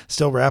I'm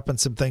still wrapping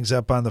some things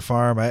up on the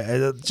farm.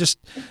 I just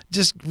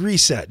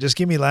reset. Just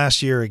give me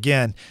last year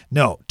again.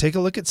 No, take a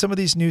look at some of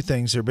these new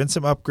things. There have been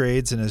some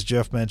upgrades, and as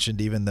Jeff mentioned,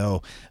 even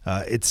though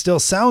it still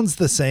sounds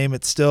the same,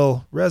 it's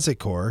still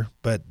Resicore,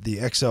 but the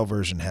XL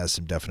version has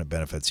some definite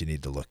benefits you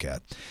need to look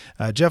at.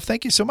 Jeff,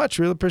 thank you so much.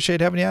 Really appreciate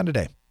having you on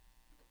today.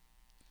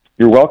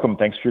 You're welcome.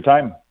 Thanks for your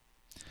time.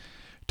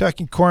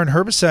 Talking corn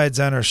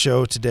herbicides on our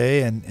show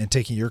today and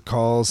taking your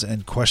calls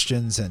and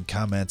questions and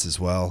comments as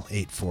well.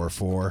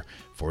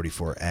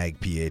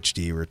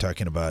 844-44-AG-PHD. We're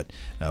talking about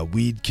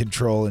weed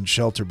control and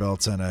shelter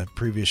belts on a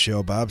previous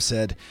show. Bob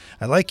said,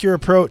 I like your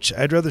approach.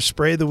 I'd rather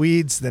spray the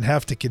weeds than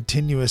have to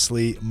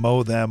continuously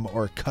mow them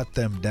or cut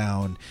them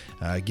down.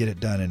 Get it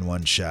done in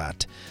one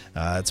shot.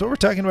 That's what we're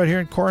talking about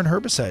here in corn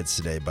herbicides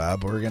today,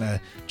 Bob. We're going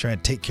to try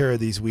and take care of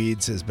these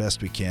weeds as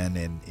best we can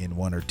in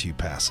one or two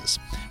passes.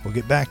 We'll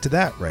get back to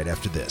that right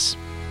after this.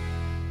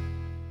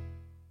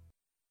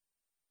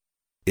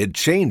 It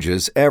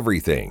changes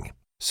everything.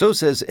 So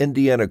says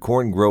Indiana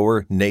corn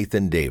grower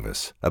Nathan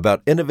Davis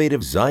about innovative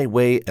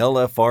Xyway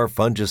LFR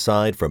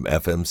fungicide from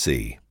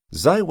FMC.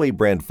 Xyway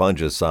brand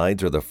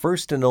fungicides are the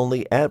first and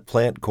only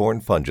at-plant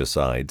corn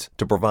fungicides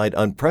to provide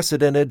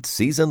unprecedented,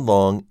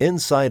 season-long,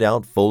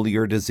 inside-out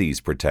foliar disease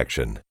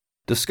protection.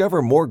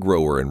 Discover more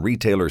grower and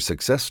retailer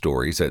success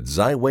stories at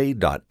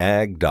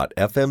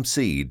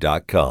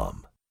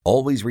xyway.ag.fmc.com.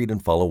 Always read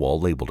and follow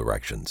all label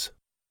directions.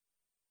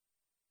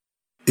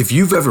 If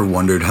you've ever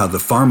wondered how the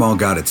Farmall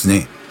got its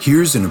name,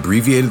 here's an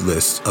abbreviated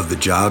list of the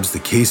jobs the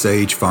Case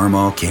IH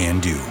Farmall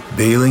can do.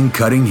 Baling,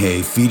 cutting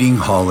hay, feeding,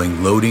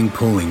 hauling, loading,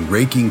 pulling,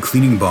 raking,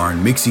 cleaning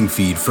barn, mixing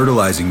feed,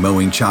 fertilizing,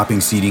 mowing,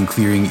 chopping, seeding,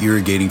 clearing,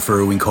 irrigating,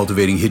 furrowing,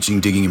 cultivating, hitching,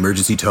 digging,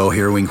 emergency tow,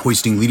 harrowing,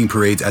 hoisting, leading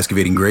parades,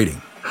 excavating,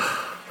 grading.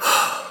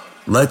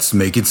 Let's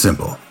make it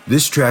simple.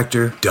 This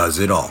tractor does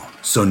it all.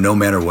 So no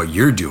matter what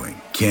you're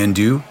doing, Can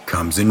Do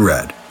comes in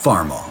red.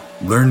 Farmall.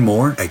 Learn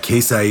more at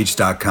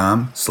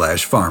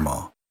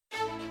caseih.com/farmall.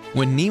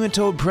 When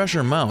nematode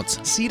pressure mounts,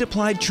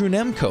 seed-applied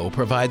Trunemco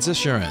provides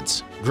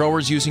assurance.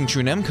 Growers using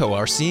Trunemco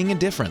are seeing a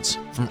difference.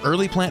 From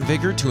early plant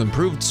vigor to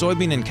improved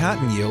soybean and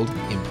cotton yield,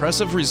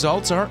 impressive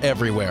results are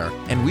everywhere,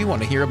 and we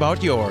want to hear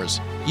about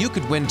yours. You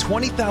could win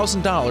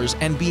 $20,000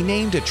 and be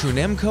named a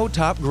Trunemco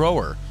Top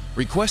Grower.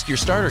 Request your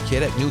starter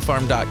kit at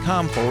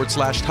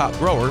newfarm.com/top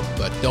grower,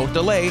 but don't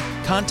delay.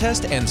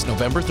 Contest ends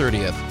November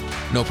 30th.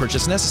 No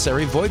purchase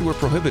necessary, void where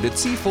prohibited.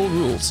 See full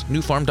rules.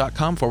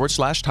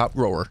 newfarm.com/top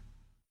grower.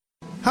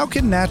 How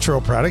can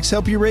natural products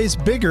help you raise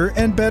bigger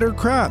and better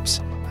crops?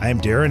 I'm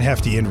Darren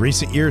Hefty. In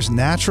recent years,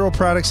 natural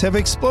products have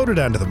exploded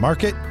onto the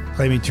market,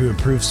 claiming to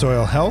improve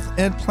soil health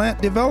and plant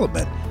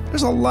development.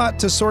 There's a lot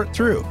to sort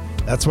through.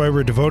 That's why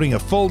we're devoting a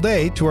full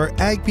day to our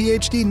Ag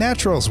PhD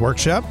Naturals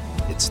Workshop.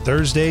 It's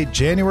Thursday,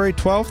 January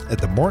 12th at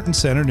the Morton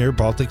Center near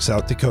Baltic,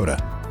 South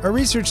Dakota. Our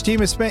research team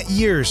has spent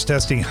years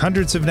testing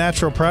hundreds of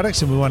natural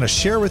products, and we want to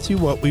share with you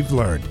what we've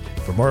learned.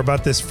 For more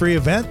about this free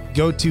event,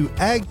 go to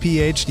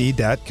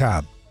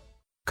agphd.com.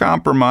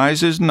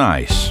 Compromise is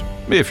nice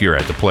if you're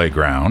at the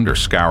playground or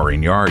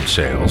scouring yard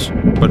sales.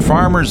 But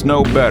farmers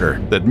know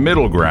better that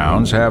middle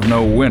grounds have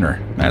no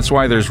winner. That's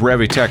why there's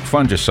Revitec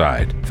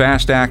fungicide,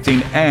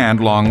 fast-acting and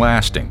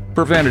long-lasting,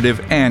 preventative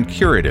and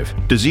curative,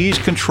 disease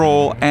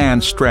control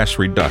and stress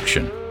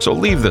reduction. So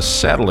leave the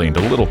settling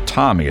to little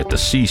Tommy at the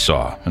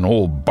seesaw, an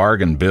old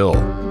bargain bill,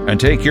 and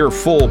take your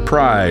full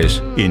prize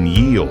in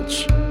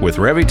yields with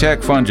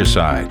Revitec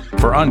fungicide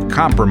for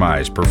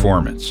uncompromised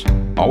performance.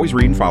 Always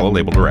read and follow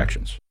label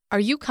directions. Are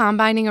you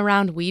combining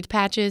around weed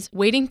patches,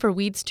 waiting for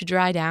weeds to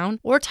dry down,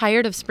 or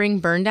tired of spring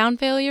burn down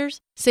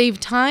failures? Save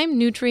time,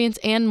 nutrients,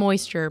 and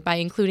moisture by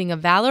including a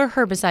Valor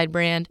herbicide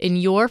brand in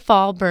your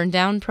fall burn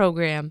down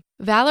program.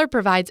 Valor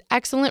provides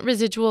excellent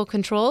residual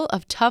control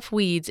of tough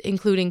weeds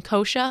including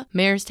kochia,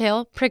 mare's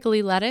tail,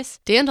 prickly lettuce,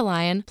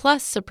 dandelion,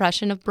 plus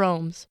suppression of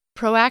bromes.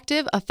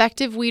 Proactive,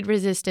 effective weed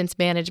resistance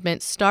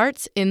management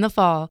starts in the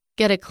fall.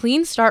 Get a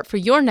clean start for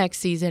your next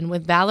season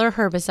with Valor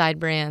herbicide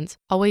brands.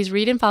 Always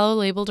read and follow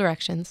label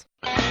directions.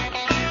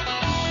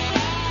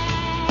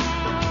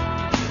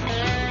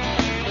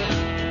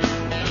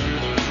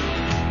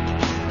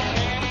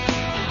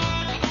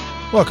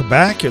 Welcome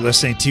back. You're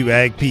listening to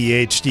Ag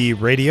PhD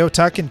Radio,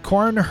 talking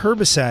corn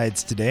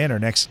herbicides today, and our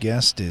next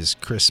guest is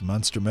Chris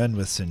Munsterman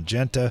with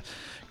Syngenta.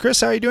 Chris,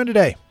 how are you doing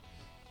today?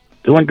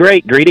 Doing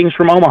great. Greetings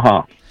from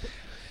Omaha.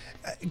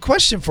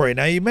 Question for you.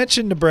 Now, you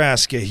mentioned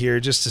Nebraska here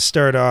just to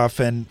start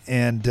off,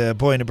 and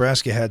boy,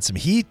 Nebraska had some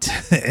heat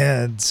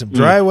and some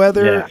dry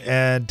weather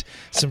and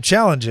some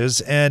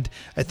challenges. And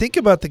I think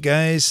about the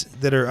guys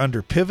that are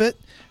under pivot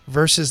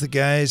versus the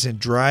guys in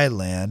dry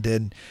land.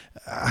 And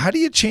how do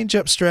you change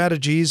up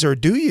strategies, or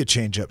do you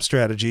change up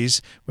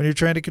strategies when you're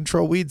trying to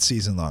control weeds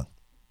season long?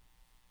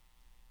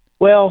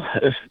 Well,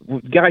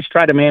 guys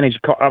try to manage,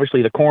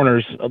 obviously, the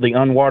corners of the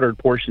unwatered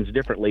portions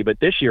differently, but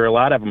this year a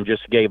lot of them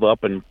just gave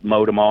up and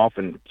mowed them off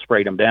and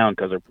sprayed them down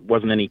because there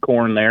wasn't any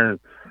corn there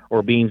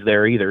or beans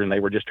there either, and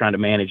they were just trying to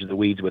manage the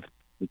weeds with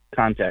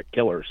contact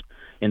killers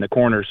in the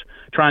corners,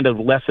 trying to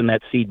lessen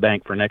that seed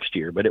bank for next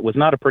year, but it was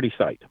not a pretty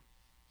sight.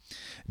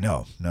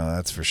 No,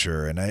 that's for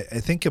sure. And I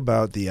think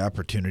about the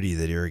opportunity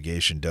that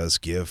irrigation does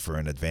give for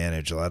an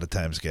advantage. A lot of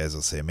times guys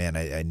will say, man,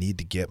 I need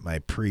to get my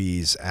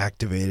pre's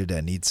activated.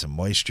 I need some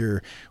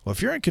moisture. Well,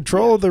 if you're in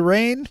control of the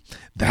rain,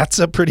 that's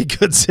a pretty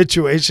good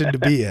situation to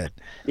be in.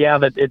 Yeah,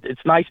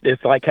 it's nice.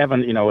 It's like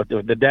having,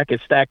 the deck is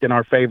stacked in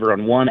our favor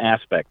on one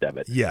aspect of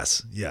it.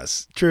 Yes.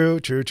 True.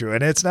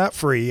 And it's not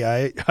free.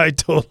 I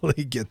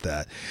totally get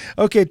that.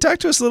 Okay, talk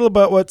to us a little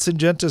about what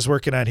Syngenta's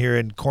working on here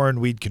in corn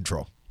weed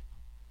control.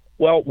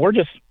 Well,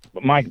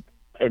 my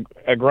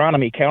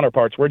agronomy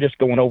counterparts, we're just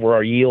going over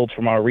our yields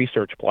from our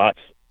research plots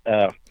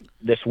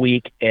this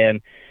week,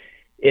 and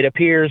it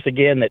appears,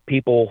 again, that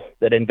people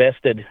that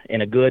invested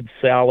in a good,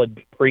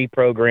 solid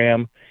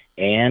pre-program,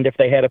 and if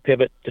they had a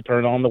pivot to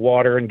turn on the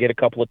water and get a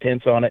couple of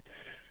tenths on it,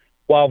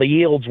 while the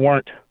yields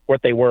weren't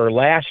what they were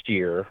last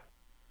year,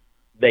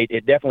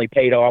 it definitely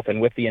paid off, and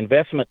with the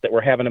investment that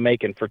we're having to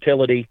make in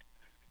fertility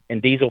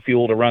and diesel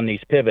fuel to run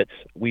these pivots,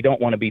 we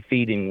don't want to be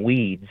feeding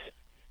weeds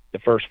the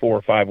first 4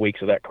 or 5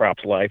 weeks of that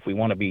crop's life. We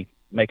want to be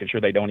making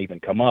sure they don't even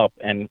come up.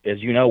 And as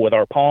you know, with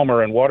our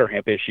palmer and water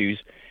hemp issues,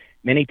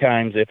 many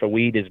times if a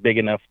weed is big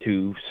enough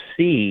to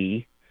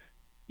see,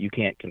 you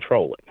can't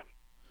control it.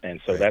 And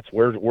so that's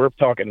where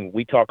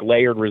we talk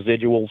layered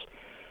residuals.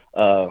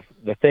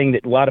 The thing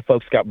that a lot of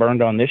folks got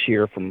burned on this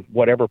year from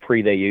whatever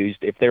pre they used,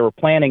 if they were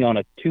planning on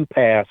a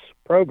 2-pass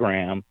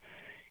program,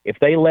 if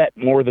they let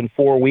more than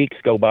 4 weeks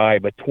go by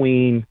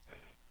between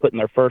putting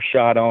their first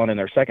shot on and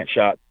their second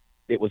shot,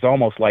 it was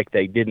almost like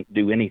they didn't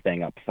do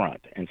anything up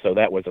front. And so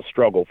that was a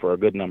struggle for a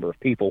good number of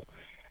people.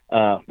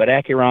 But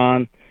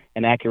Acuron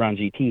and Acuron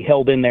GT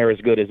held in there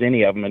as good as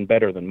any of them and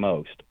better than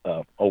most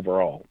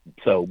overall.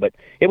 But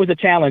it was a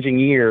challenging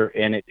year,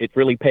 and it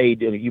really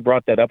paid. You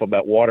brought that up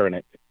about watering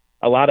it.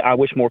 I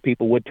wish more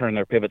people would turn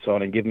their pivots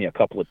on and give me a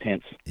couple of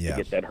tenths to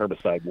get that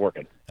herbicide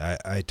working.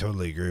 I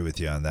totally agree with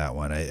you on that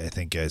one. I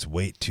think guys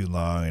wait too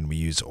long, and we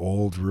use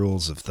old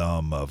rules of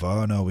thumb of,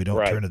 oh, no, we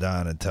don't turn it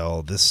on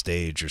until this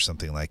stage or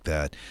something like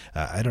that.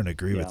 I don't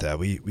agree with that.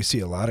 We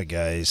see a lot of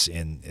guys,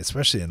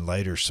 especially in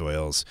lighter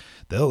soils,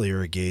 they'll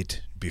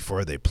irrigate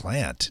before they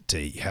plant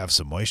to have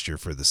some moisture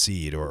for the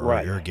seed or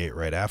irrigate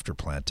right after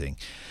planting.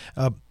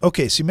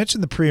 Okay, so you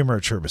mentioned the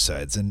pre-emerge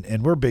herbicides,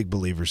 and we're big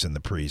believers in the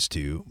pre's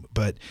too,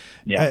 but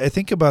I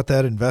think about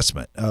that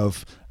investment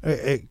of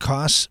it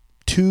costs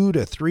 2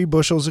 to 3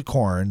 bushels of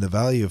corn, the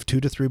value of 2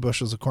 to 3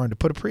 bushels of corn to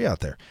put a pre out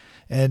there.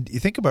 And you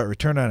think about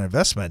return on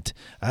investment.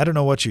 I don't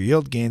know what your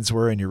yield gains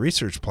were in your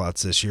research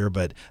plots this year,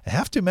 but I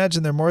have to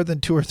imagine they're more than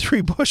 2 or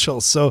 3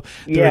 bushels. So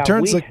the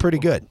returns look pretty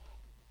good.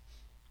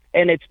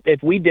 And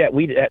we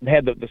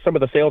had some of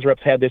the sales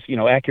reps had this,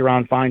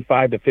 Acuron find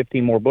 5 to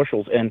 15 more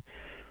bushels, and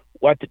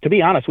to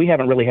be honest, we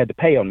haven't really had to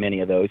pay on many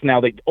of those. Now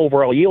the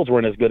overall yields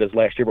weren't as good as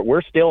last year, but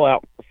we're still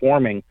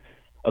outperforming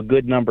a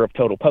good number of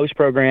total post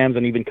programs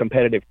and even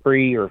competitive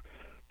pre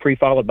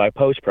followed by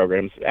post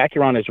programs.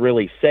 Acuron is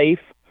really safe.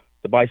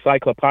 The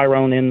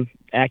bicyclopyrone in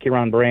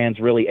Acuron brands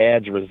really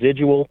adds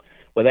residual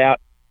without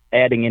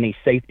adding any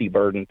safety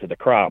burden to the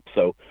crop.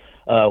 So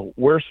our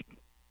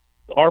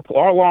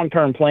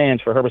long-term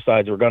plans for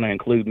herbicides are going to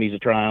include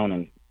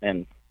mesotrione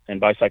and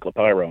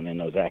bicyclopyrone in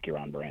those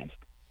Acuron brands.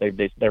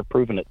 They're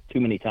proven it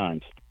too many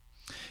times.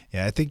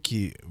 Yeah, I think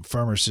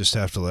farmers just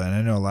have to learn. And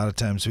I know a lot of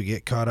times we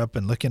get caught up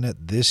in looking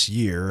at this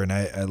year, and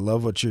I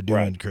love what you're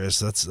doing,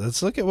 Chris.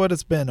 Let's look at what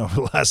it's been over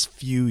the last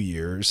few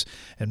years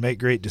and make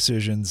great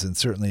decisions. And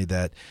certainly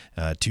that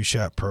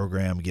two-shot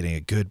program, getting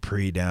a good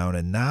pre down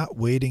and not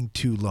waiting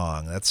too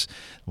long. That's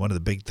one of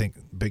the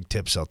big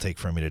tips I'll take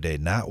from you today.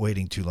 Not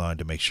waiting too long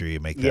to make sure you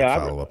make that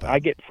follow-up. I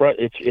get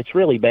it's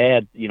really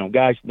bad.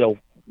 Guys, they'll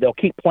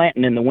keep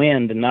planting in the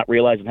wind and not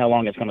realizing how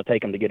long it's going to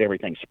take them to get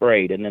everything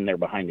sprayed, and then they're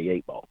behind the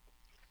 8 ball.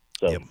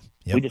 So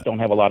we just don't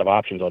have a lot of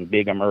options on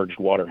big emerged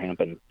water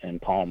hemp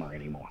and Palmer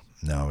anymore.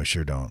 No, we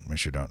sure don't.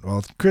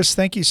 Well, Chris,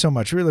 thank you so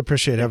much. Really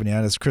appreciate having you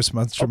on. It's Chris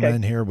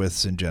Munsterman here with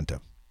Syngenta.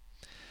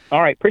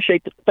 All right.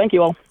 Appreciate it. Thank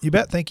you all. You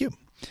bet. Thank you.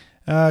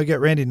 We got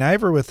Randy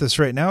Niver with us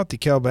right now at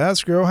DeKalb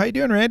Asgrow. How you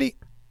doing, Randy?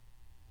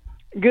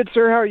 Good,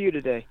 sir. How are you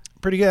today?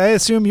 Pretty good. I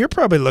assume you're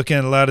probably looking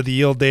at a lot of the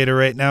yield data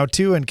right now,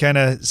 too, and kind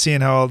of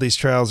seeing how all these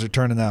trials are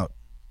turning out.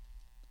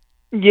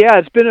 Yeah,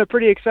 it's been a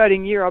pretty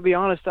exciting year. I'll be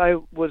honest, I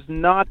was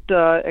not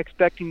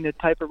expecting the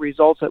type of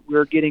results that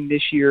we're getting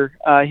this year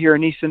here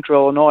in East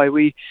Central Illinois.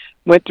 We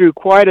went through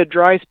quite a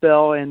dry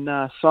spell, and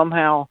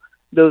somehow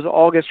those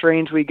August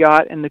rains we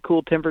got and the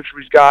cool temperatures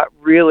we got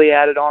really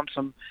added on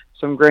some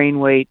grain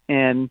weight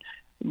and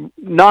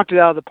knocked it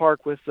out of the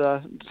park with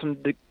some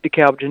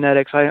DeKalb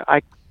genetics.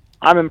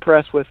 I'm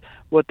impressed with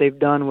what they've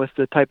done with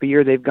the type of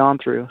year they've gone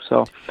through.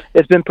 So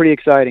it's been pretty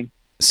exciting.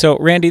 So,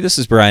 Randy, this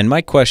is Brian.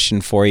 My question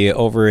for you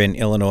over in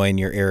Illinois in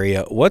your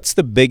area, what's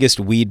the biggest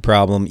weed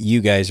problem you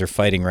guys are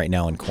fighting right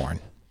now in corn?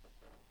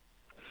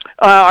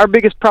 Our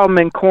biggest problem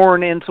in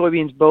corn and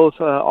soybeans both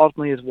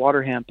ultimately is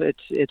water hemp.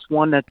 It's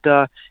one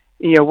that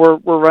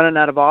we're running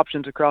out of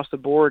options across the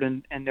board,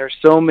 and there's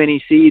so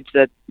many seeds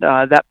that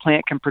that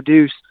plant can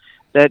produce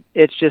that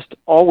it's just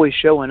always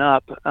showing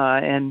up,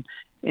 and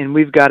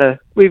we've got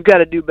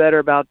to do better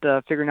about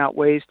figuring out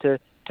ways to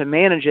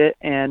manage it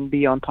and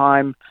be on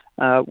time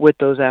with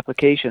those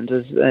applications.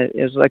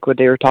 Is like what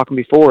they were talking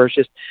before. It's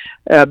just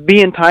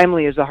being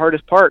timely is the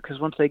hardest part, because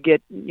once they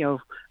get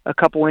a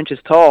couple inches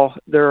tall,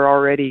 they're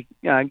already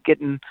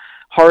getting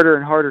harder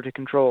and harder to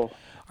control.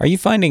 Are you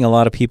finding a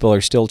lot of people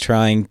are still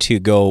trying to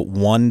go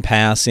one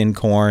pass in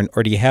corn,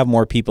 or do you have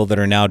more people that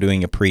are now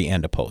doing a pre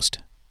and a post?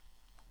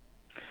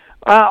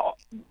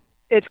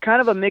 It's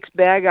kind of a mixed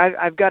bag.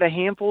 I've got a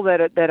handful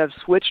that have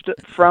switched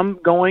from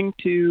going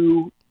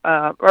to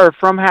or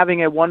from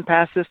having a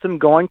one-pass system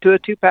going to a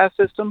two-pass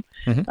system.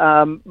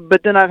 Mm-hmm.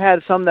 But then I've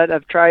had some that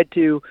have tried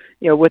to,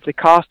 with the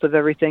cost of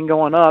everything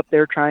going up,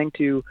 they're trying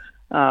to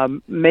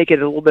make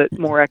it a little bit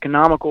more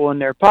economical in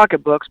their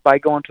pocketbooks by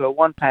going to a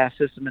one-pass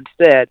system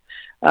instead.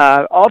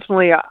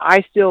 Ultimately,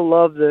 I still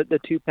love the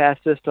two-pass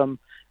system,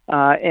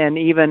 and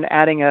even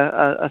adding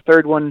a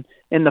third one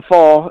in the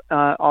fall,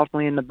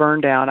 ultimately in the burn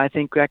down. I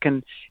think that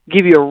can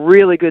give you a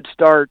really good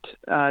start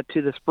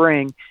to the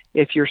spring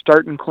if you're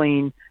starting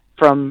clean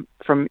from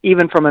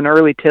an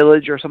early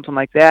tillage or something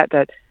like that.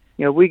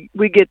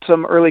 We get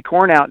some early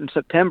corn out in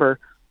September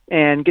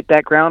and get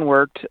that ground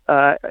worked,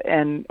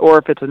 or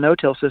if it's a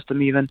no-till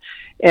system even,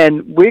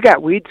 and we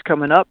got weeds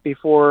coming up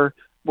before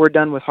we're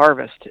done with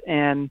harvest,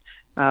 and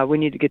we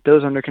need to get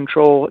those under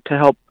control to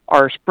help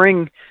our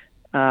spring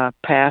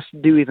pass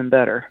do even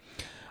better.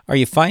 Are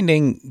you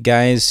finding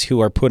guys who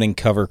are putting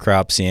cover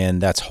crops in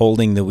that's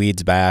holding the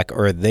weeds back,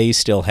 or are they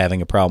still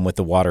having a problem with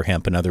the water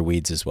hemp and other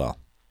weeds as well?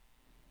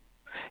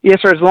 Yes,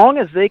 sir. As long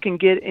as they can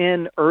get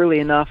in early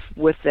enough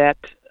with that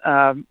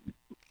cover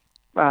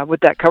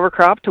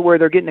crop to where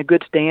they're getting a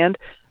good stand,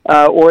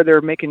 or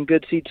they're making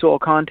good seed soil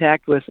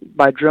contact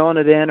by drilling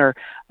it in or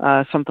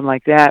something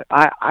like that,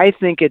 I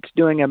think it's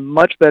doing a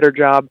much better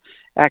job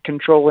at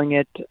controlling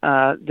it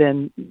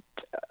than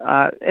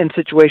in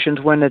situations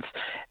when it's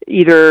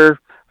either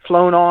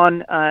flown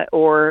on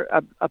or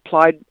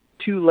applied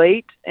too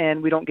late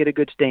and we don't get a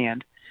good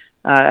stand.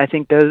 I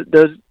think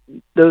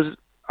those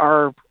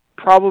are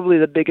probably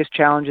the biggest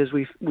challenges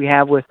we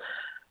have with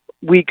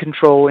weed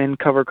control in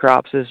cover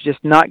crops, is just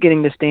not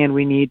getting the stand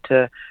we need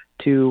to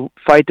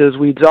fight those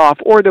weeds off,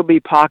 or there'll be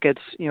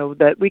pockets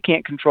that we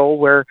can't control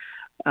where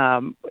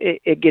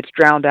it gets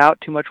drowned out,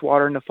 too much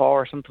water in the fall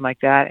or something like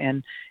that,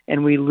 and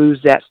we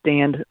lose that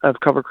stand of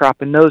cover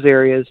crop in those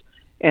areas,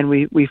 and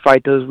we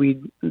fight those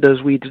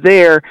weeds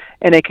there,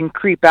 and they can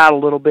creep out a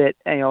little bit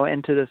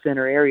into the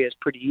thinner areas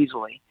pretty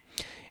easily.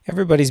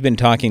 Everybody's been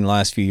talking the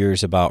last few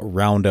years about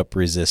Roundup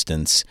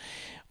resistance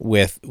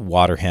with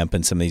water hemp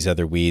and some of these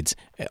other weeds.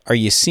 Are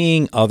you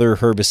seeing other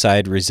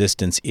herbicide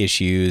resistance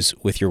issues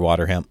with your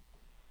water hemp?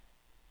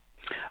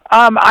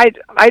 I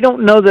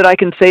don't know that I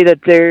can say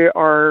that there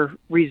are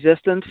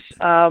resistance,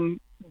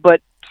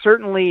 but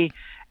certainly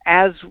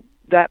as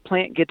that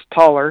plant gets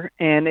taller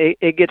and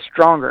it gets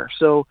stronger.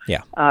 So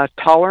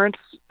tolerance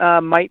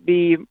might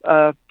be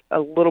a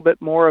little bit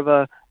more of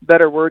a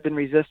better word than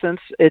resistance.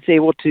 It's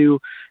able to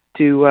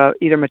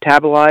either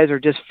metabolize or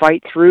just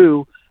fight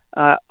through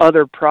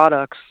other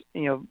products,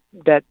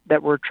 that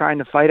we're trying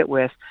to fight it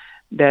with,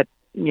 that,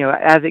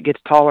 as it gets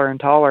taller and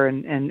taller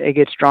and it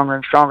gets stronger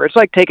and stronger. It's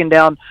like trying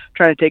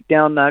to take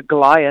down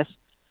Goliath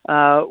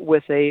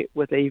with a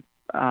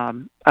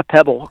a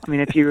pebble. I mean,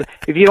 if you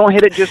don't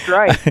hit it just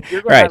right,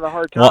 you're going to have a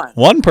hard time.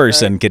 One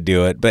person could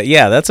do it, but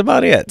yeah, that's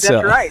about it.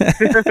 That's right.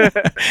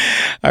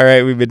 All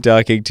right, we've been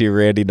talking to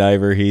Randy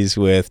Niver. He's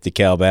with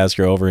DeKalb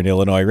Astra over in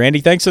Illinois.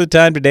 Randy, thanks for the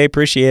time today.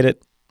 Appreciate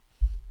it.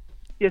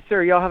 Yes,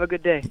 sir. Y'all have a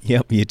good day.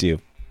 Yep, you too.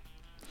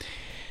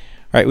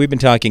 All right, we've been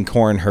talking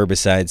corn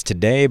herbicides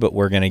today, but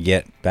we're going to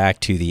get back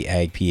to the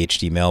Ag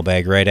PhD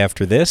mailbag right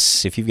after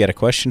this. If you've got a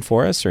question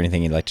for us or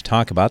anything you'd like to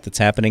talk about that's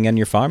happening on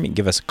your farm, you can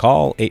give us a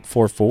call,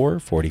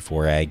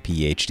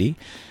 844-44-AG-PHD.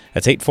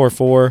 That's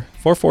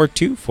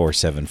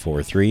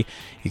 844-442-4743.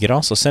 You can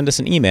also send us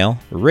an email,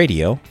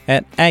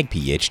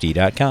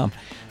 radio@agphd.com.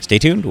 Stay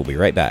tuned. We'll be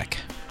right back.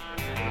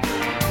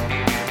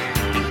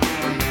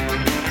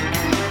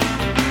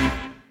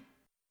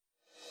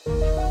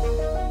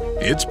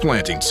 It's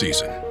planting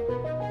season.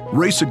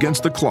 Race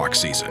against the clock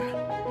season.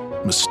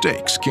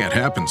 Mistakes can't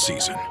happen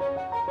season.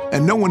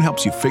 And no one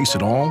helps you face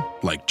it all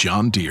like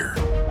John Deere.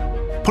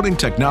 Putting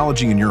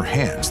technology in your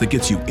hands that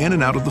gets you in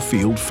and out of the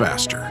field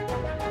faster,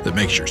 that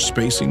makes your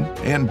spacing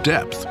and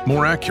depth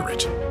more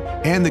accurate,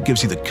 and that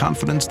gives you the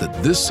confidence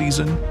that this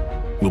season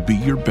will be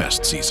your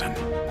best season.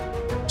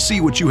 See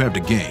what you have to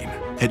gain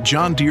at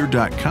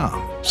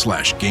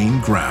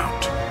johndeere.com/gain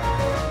ground.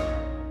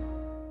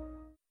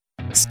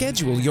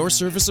 Schedule your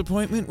service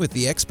appointment with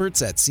the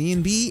experts at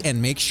C&B and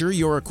make sure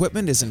your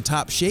equipment is in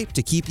top shape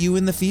to keep you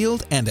in the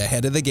field and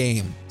ahead of the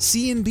game.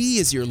 C&B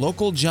is your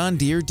local John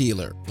Deere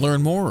dealer.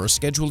 Learn more or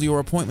schedule your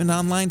appointment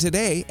online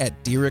today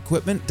at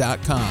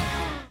DeereEquipment.com.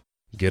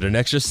 Get an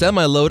extra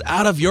semi-load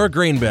out of your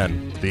grain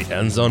bin. The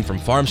End Zone from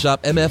Farm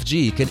Shop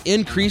MFG can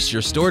increase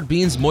your stored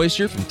beans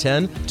moisture from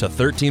 10 to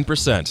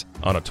 13%.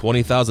 On a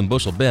 20,000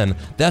 bushel bin,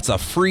 that's a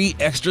free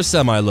extra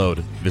semi-load.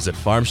 Visit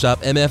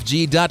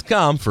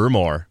farmshopmfg.com for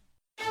more.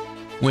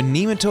 When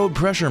nematode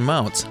pressure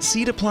mounts,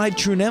 seed-applied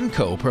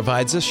Trunemco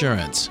provides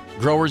assurance.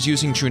 Growers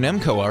using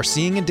Trunemco are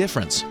seeing a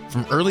difference.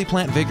 From early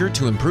plant vigor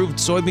to improved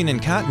soybean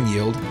and cotton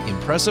yield,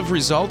 impressive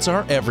results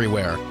are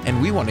everywhere, and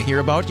we want to hear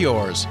about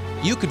yours.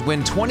 You could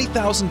win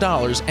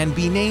 $20,000 and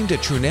be named a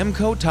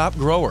Trunemco Top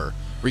Grower.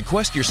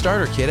 Request your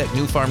starter kit at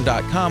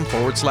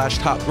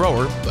newfarm.com/top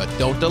grower, but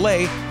don't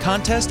delay.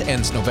 Contest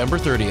ends November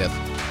 30th.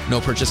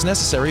 No purchase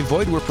necessary,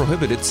 void where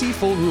prohibited. See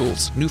full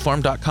rules.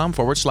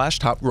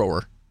 newfarm.com/top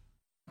grower.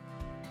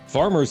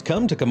 Farmers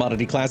come to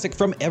Commodity Classic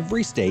from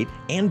every state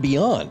and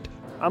beyond.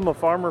 I'm a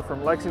farmer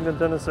from Lexington,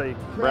 Tennessee.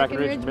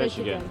 Breckenridge,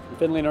 Michigan.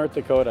 Findlay, North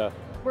Dakota.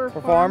 We're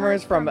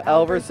farmers from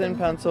Elverson,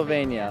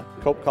 Pennsylvania.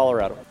 Cope,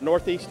 Colorado.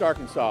 Northeast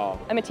Arkansas.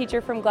 I'm a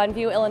teacher from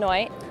Glenview,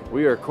 Illinois.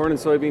 We are corn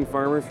and soybean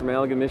farmers from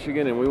Allegan,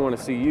 Michigan, and we want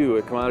to see you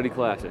at Commodity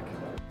Classic.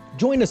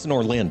 Join us in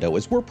Orlando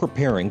as we're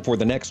preparing for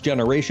the next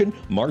generation,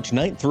 March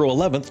 9th through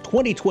 11th,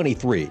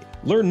 2023.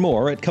 Learn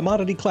more at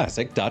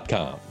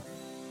commodityclassic.com.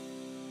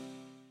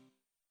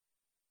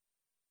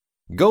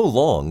 Go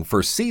long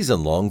for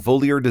season-long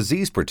foliar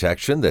disease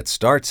protection that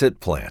starts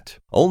at plant.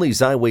 Only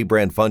Xyway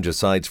brand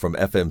fungicides from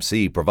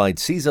FMC provide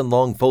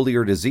season-long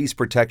foliar disease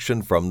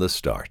protection from the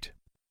start.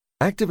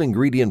 Active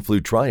ingredient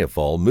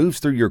flutriafol moves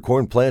through your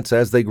corn plants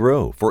as they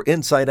grow for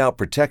inside-out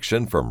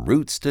protection from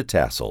roots to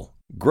tassel.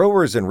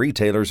 Growers and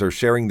retailers are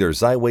sharing their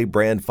Xyway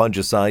brand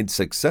fungicide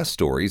success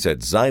stories at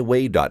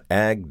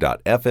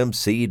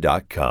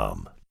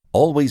xyway.ag.fmc.com.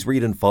 Always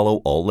read and follow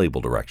all label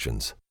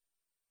directions.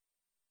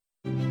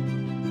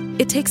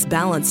 It takes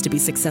balance to be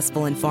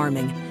successful in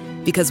farming,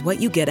 because what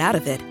you get out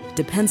of it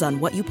depends on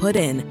what you put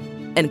in,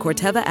 and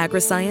Corteva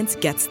Agriscience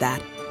gets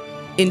that.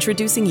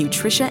 Introducing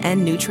Utrisha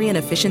N Nutrient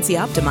Efficiency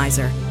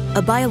Optimizer,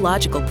 a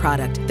biological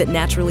product that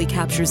naturally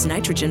captures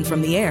nitrogen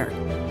from the air.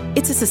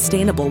 It's a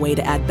sustainable way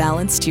to add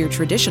balance to your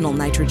traditional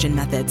nitrogen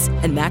methods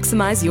and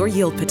maximize your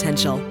yield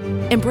potential.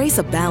 Embrace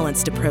a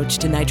balanced approach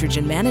to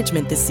nitrogen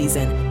management this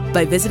season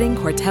by visiting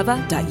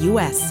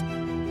corteva.us.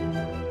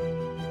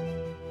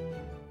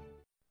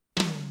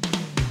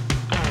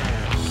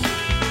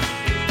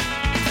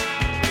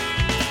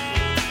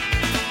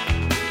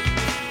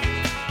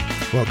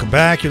 Welcome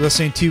back. You're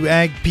listening to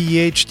Ag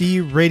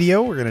PhD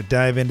Radio. We're going to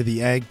dive into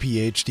the Ag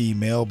PhD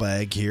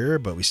mailbag here,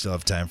 but we still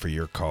have time for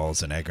your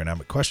calls and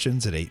agronomic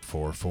questions at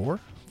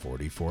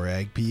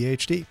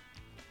 844-44-AG-PhD.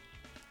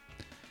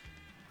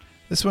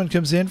 This one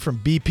comes in from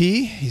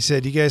BP. He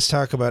said, you guys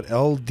talk about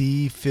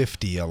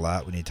LD50 a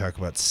lot when you talk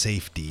about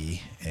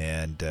safety,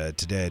 and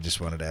today I just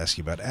wanted to ask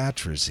you about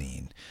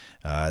atrazine.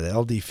 The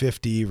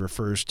LD50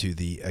 refers to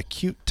the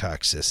acute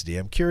toxicity.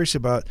 I'm curious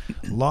about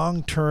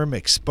long-term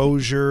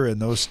exposure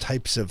and those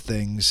types of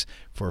things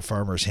for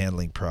farmers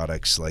handling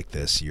products like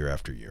this year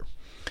after year.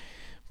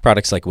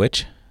 Products like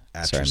which?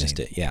 Atrazine. Sorry, I missed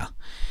it. Yeah.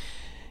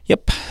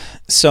 Yep.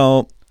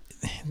 So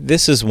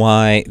this is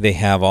why they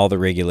have all the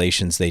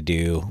regulations they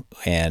do,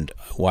 and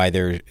why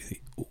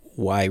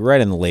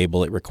right in the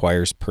label it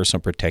requires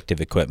personal protective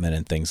equipment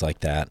and things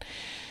like that.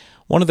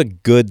 One of the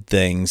good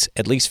things,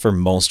 at least for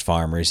most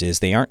farmers, is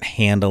they aren't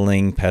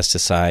handling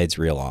pesticides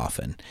real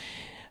often.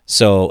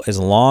 So as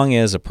long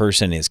as a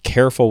person is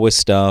careful with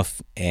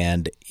stuff,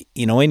 and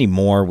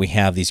anymore we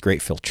have these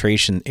great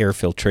air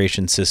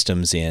filtration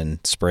systems in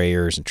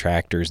sprayers and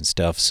tractors and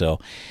stuff. So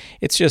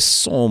it's just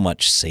so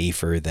much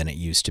safer than it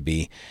used to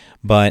be.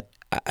 But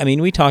I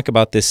mean, we talk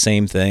about this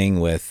same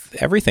thing with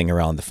everything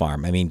around the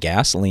farm. I mean,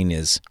 gasoline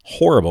is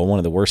horrible, one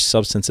of the worst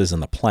substances on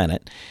the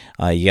planet.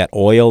 You got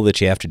oil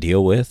that you have to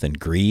deal with, and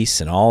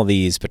grease, and all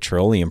these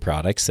petroleum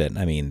products that,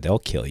 I mean, they'll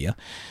kill you.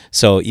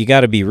 So you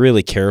got to be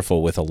really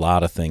careful with a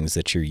lot of things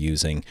that you're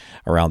using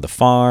around the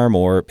farm,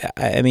 or,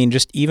 I mean,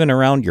 just even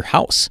around your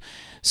house.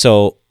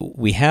 So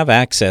we have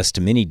access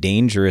to many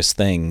dangerous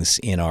things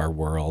in our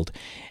world.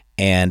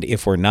 And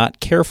if we're not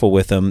careful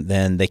with them,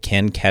 then they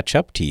can catch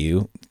up to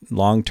you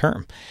long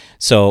term.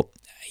 So,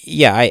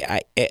 yeah,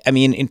 I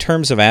mean, in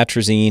terms of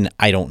atrazine,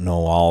 I don't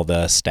know all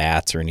the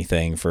stats or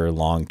anything for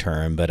long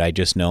term, but I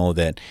just know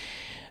that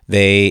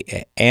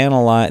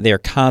they're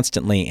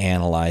constantly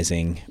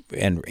analyzing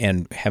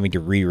and having to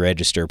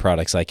re-register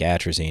products like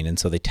atrazine, and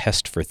so they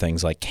test for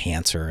things like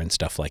cancer and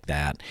stuff like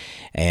that.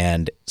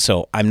 And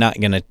so I'm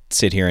not going to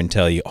sit here and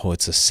tell you, oh,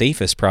 it's the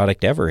safest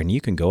product ever and you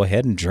can go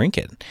ahead and drink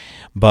it.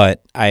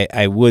 But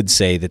I would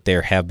say that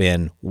there have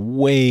been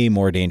way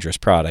more dangerous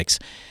products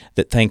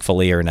that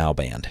thankfully are now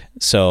banned.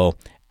 So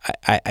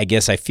I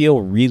guess I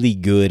feel really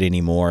good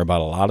anymore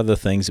about a lot of the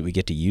things that we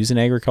get to use in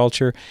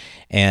agriculture.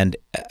 And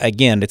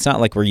again, it's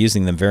not like we're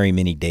using them very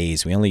many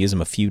days. We only use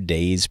them a few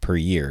days per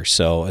year.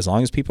 So as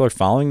long as people are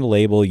following the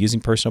label, using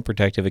personal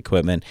protective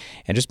equipment,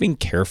 and just being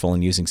careful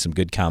and using some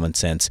good common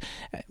sense,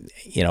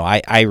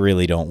 I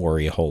really don't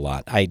worry a whole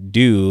lot. I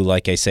do,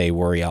 like I say,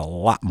 worry a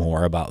lot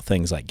more about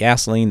things like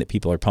gasoline that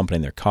people are pumping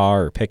in their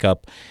car or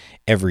pickup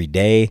every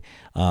day.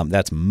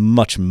 That's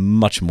much,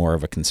 much more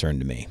of a concern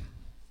to me.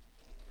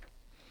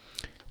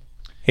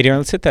 Hey, Darren,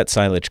 let's hit that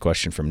silage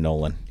question from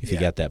Nolan, if you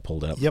got that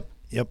pulled up.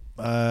 Yep.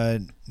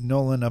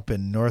 Nolan up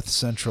in north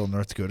central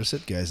North Dakota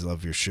said, guys,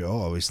 love your show,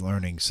 always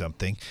learning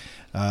something.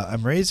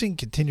 I'm raising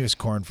continuous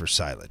corn for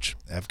silage.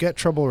 I've got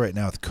trouble right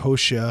now with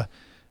kochia,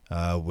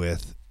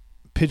 with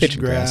pigeon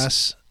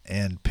grass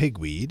and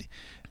pigweed.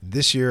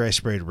 This year I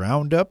sprayed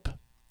Roundup,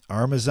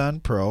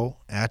 Armazon Pro,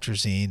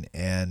 atrazine,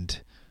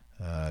 and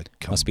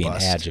must be an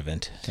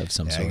adjuvant of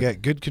some sort. I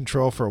got good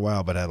control for a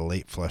while, but had a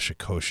late flush of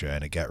kochia,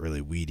 and it got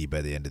really weedy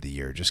by the end of the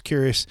year. Just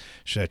curious,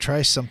 should I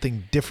try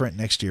something different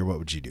next year? What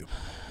would you do?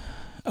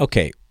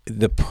 Okay,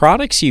 the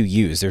products you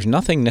use, there's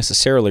nothing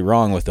necessarily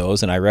wrong with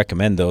those, and I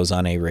recommend those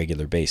on a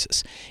regular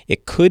basis.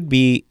 It could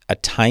be a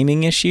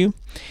timing issue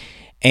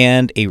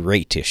and a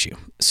rate issue.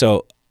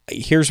 So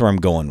here's where I'm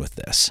going with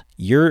this.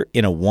 You're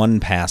in a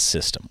one-pass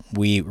system.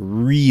 We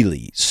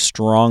really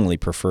strongly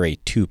prefer a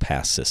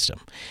two-pass system.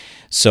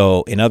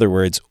 So, in other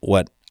words,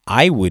 what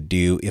I would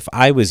do if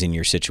I was in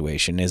your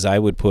situation is I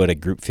would put a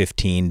Group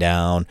 15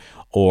 down,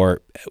 or,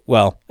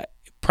 well,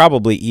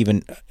 probably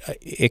even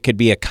it could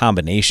be a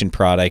combination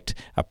product,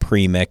 a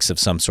premix of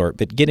some sort,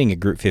 but getting a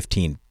Group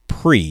 15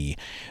 pre,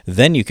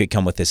 then you could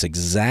come with this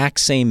exact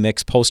same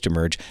mix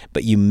post-emerge,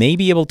 but you may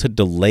be able to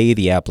delay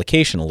the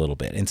application a little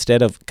bit.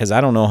 Instead of, because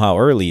I don't know how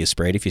early you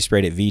sprayed, if you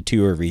sprayed at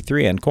V2 or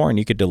V3 on corn,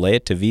 you could delay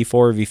it to V4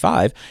 or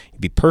V5.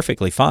 You'd be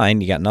perfectly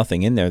fine. You got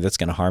nothing in there that's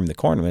going to harm the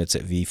corn when it's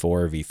at V4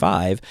 or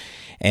V5,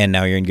 and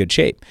now you're in good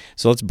shape.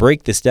 So let's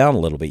break this down a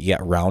little bit. You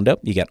got Roundup,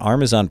 you got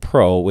Armazon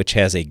Pro, which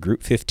has a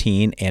Group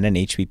 15 and an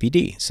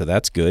HPPD, so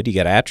that's good. You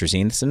got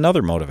atrazine, that's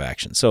another mode of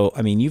action. So,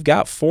 I mean, you've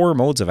got 4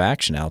 modes of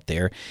action out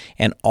there,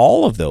 and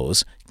all of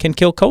those can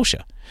kill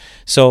kochia.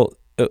 So,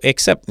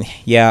 except,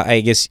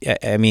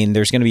 I mean,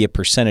 there's going to be a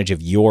percentage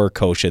of your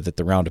kochia that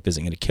the Roundup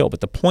isn't going to kill. But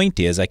the point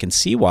is, I can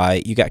see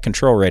why you got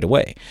control right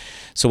away.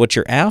 So what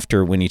you're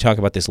after when you talk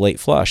about this late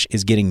flush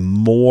is getting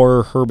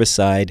more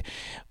herbicide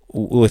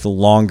with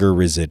longer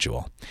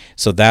residual.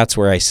 So that's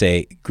where I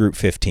say Group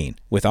 15.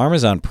 With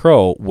Armazon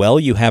Pro,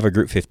 you have a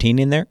Group 15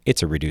 in there,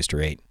 it's a reduced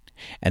rate.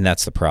 And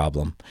that's the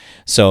problem.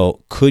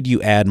 So could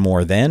you add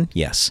more then?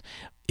 Yes.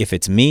 If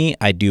it's me,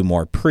 I do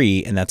more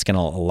pre, and that's going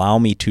to allow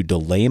me to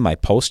delay my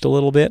post a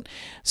little bit.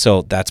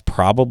 So that's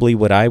probably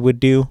what I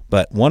would do.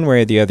 But one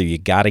way or the other, you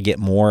got to get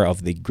more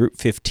of the Group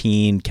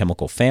 15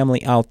 chemical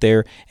family out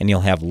there, and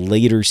you'll have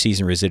later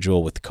season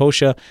residual with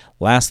kochia.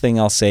 Last thing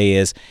I'll say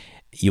is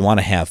you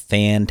want to have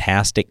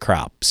fantastic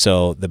crop.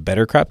 So the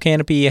better crop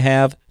canopy you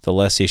have, the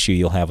less issue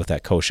you'll have with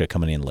that kochia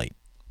coming in late.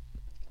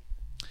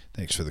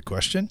 Thanks for the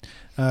question.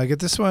 Get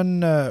this one.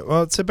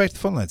 Let's head back to the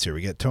phone lines here.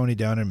 We got Tony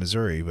down in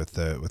Missouri with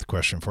a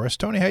question for us.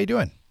 Tony, how you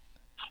doing?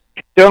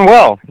 Doing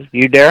well.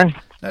 You, Darren?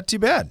 Not too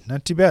bad.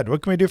 Not too bad.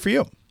 What can we do for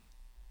you?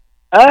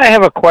 I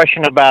have a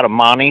question about a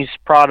Monty's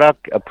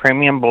product, a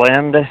premium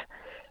blend.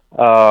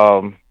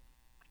 I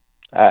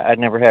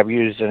never have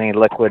used any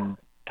liquid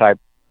type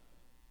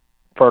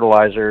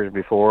fertilizers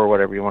before,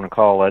 whatever you want to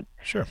call it.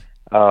 Sure.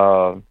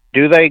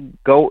 Do they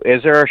go?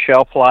 Is there a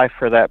shelf life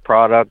for that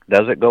product?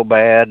 Does it go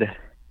bad?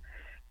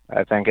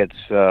 I think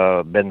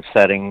it's been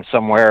setting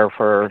somewhere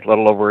for a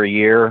little over a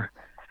year.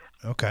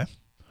 Okay.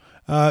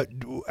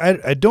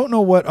 I don't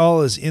know what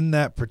all is in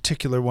that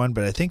particular one,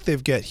 but I think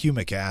they've got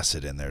humic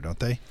acid in there, don't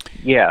they?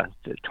 Yeah,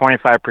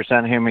 25%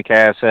 humic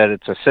acid.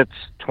 It's a SITS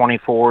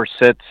 24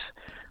 SITS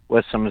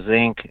with some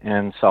zinc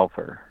and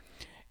sulfur.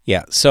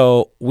 Yeah,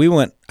 so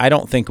I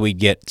don't think we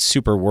get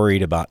super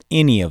worried about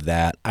any of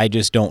that. I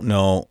just don't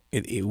know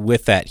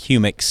with that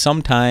humic.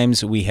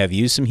 Sometimes we have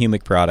used some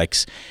humic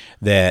products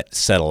that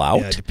settle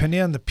out. Yeah,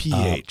 depending on the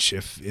pH.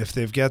 If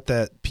they've got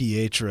that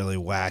pH really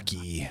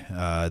wacky,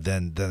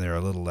 then they're a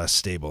little less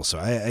stable. So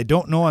I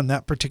don't know on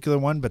that particular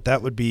one, but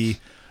that would be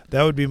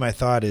my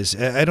thought. Is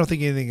I don't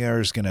think anything there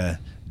is going to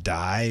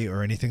die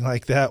or anything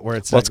like that. Where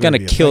it's going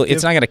to kill.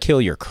 It's not going to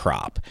kill your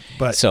crop.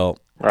 But so.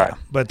 Right.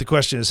 But the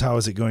question is, how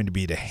is it going to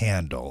be to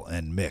handle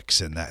and mix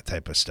and that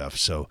type of stuff?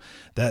 So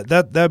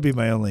that'd be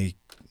my only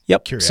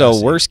curiosity. So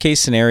worst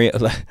case scenario,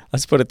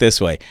 let's put it this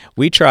way.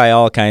 We try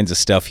all kinds of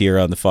stuff here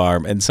on the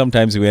farm, and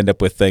sometimes we end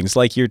up with things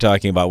like you're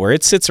talking about where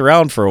it sits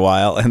around for a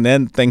while and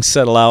then things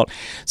settle out.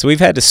 So we've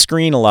had to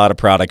screen a lot of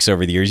products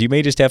over the years. You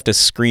may just have to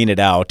screen it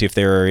out if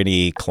there are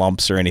any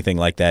clumps or anything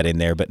like that in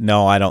there. But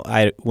no,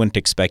 I wouldn't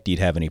expect you'd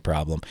have any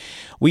problem.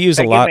 We use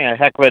a lot. Give me a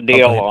heck of a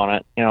deal on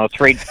it.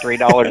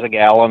 $3 a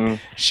gallon.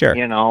 Sure.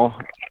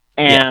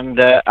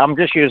 And I'm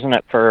just using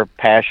it for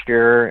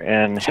pasture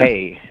and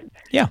hay.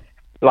 Yeah.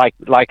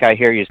 Like I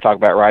hear you talk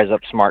about Rise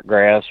Up Smart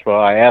Grass. Well,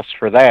 I asked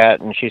for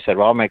that, and she said,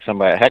 well, I'll make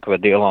somebody a heck of a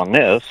deal on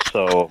this.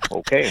 So,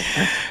 okay.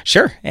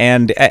 Sure.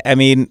 And, I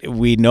mean,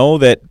 we know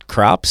that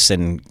crops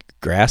and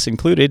grass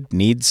included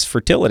needs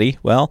fertility.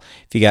 Well,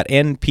 if you got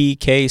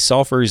NPK,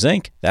 sulfur,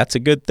 zinc, that's a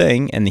good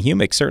thing, and the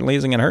humic certainly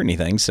isn't going to hurt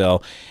anything.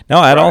 So,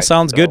 no, it all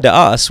sounds good to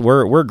us.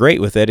 We're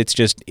great with it. It's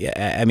just,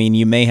 I mean,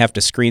 you may have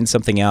to screen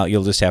something out.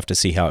 You'll just have to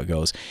see how it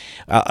goes.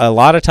 A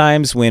lot of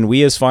times when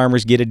we as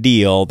farmers get a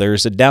deal,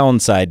 there's a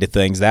downside to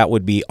things. That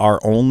would be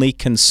our only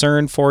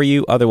concern for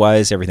you.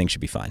 Otherwise, everything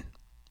should be fine.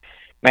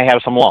 May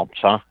have some lumps,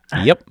 huh?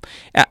 Yep.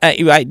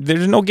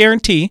 There's no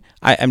guarantee.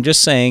 I'm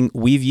just saying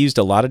we've used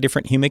a lot of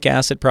different humic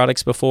acid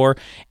products before,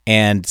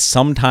 and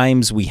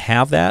sometimes we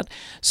have that.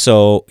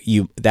 So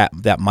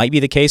that might be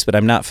the case, but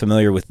I'm not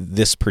familiar with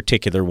this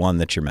particular one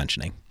that you're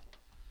mentioning.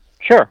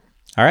 Sure.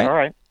 All right. All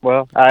right.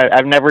 Well,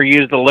 I've never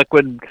used a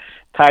liquid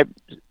type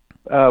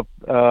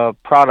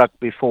product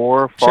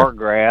before for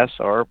grass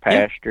or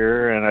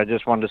pasture, and I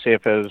just wanted to see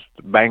if it was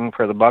bang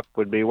for the buck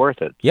would be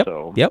worth it. Yep.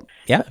 So Yep.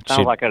 Yeah.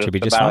 sounds like it's should be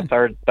just about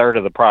fine. a third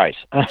of the price.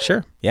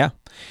 Sure. Yeah.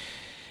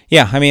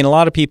 Yeah, I mean, a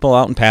lot of people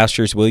out in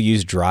pastures will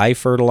use dry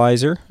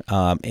fertilizer,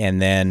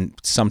 and then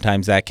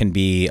sometimes that can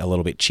be a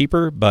little bit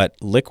cheaper, but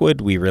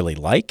liquid we really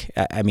like.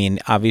 I mean,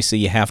 obviously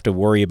you have to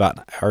worry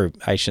about, or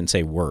I shouldn't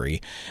say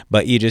worry,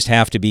 but you just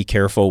have to be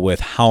careful with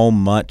how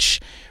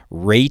much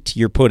rate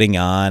you're putting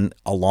on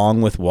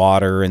along with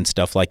water and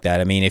stuff like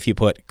that. I mean, if you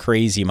put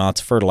crazy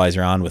amounts of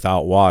fertilizer on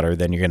without water,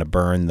 then you're going to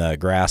burn the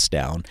grass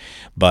down.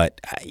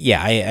 But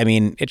yeah, I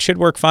mean, it should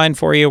work fine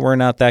for you. We're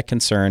not that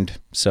concerned,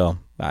 so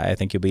I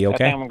think you'll be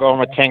okay. I think I'm going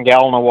with 10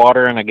 gallon of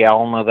water and a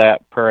gallon of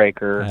that per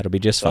acre. That'll be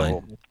just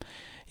fine.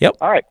 Yep.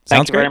 All right.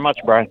 Thank you very much,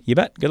 Brian. You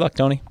bet. Good luck,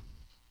 Tony.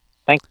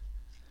 Thanks.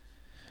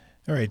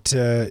 All right,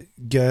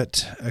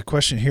 got a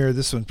question here.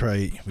 This one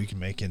probably we can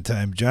make in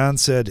time. John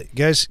said,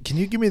 guys, can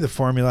you give me the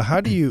formula?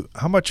 How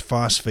much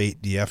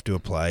phosphate do you have to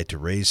apply to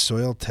raise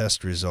soil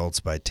test results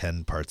by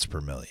 10 parts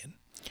per million?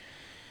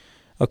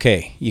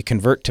 Okay, you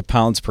convert to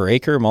pounds per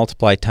acre,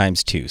 multiply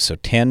times 2. So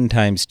 10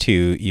 times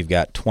 2, you've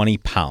got 20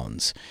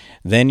 pounds.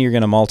 Then you're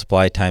going to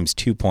multiply times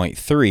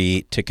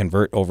 2.3 to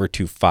convert over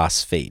to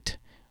phosphate.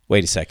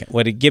 Wait a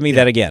second. Give me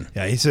that again.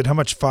 Yeah, he said, how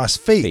much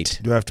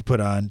phosphate do I have to put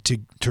on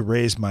to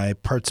raise my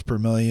parts per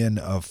million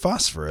of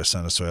phosphorus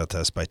on a soil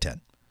test by 10?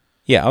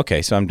 Yeah,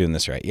 okay, so I'm doing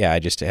this right. Yeah, I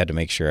just had to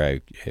make sure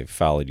I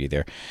followed you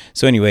there.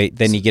 So anyway,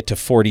 then you get to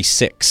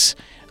 46.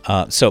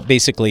 So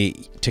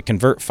basically, to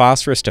convert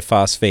phosphorus to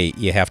phosphate,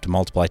 you have to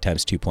multiply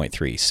times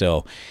 2.3.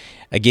 So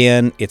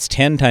again, it's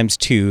 10 times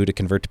 2 to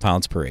convert to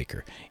pounds per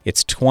acre.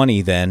 It's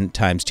 20 then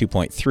times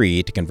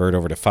 2.3 to convert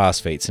over to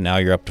phosphate. So now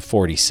you're up to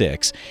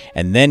 46.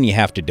 And then you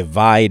have to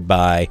divide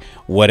by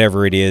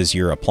whatever it is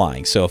you're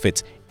applying. So if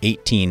it's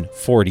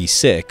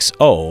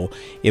 1846.0,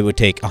 it would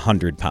take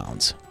 100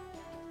 pounds.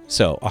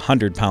 So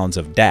 100 pounds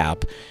of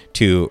DAP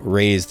to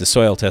raise the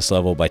soil test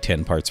level by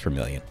 10 parts per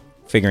million.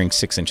 Figuring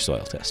 6-inch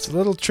soil test. It's a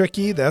little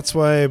tricky. That's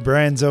why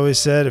Brian's always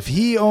said if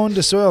he owned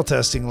a soil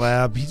testing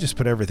lab, he just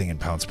put everything in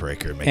pounds per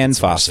acre. And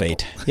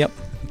phosphate. Yep.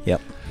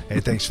 Hey,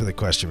 thanks for the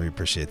question. We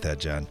appreciate that,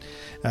 John.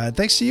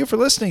 Thanks to you for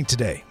listening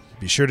today.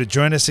 Be sure to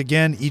join us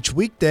again each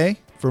weekday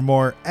for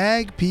more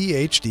Ag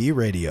PhD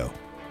Radio.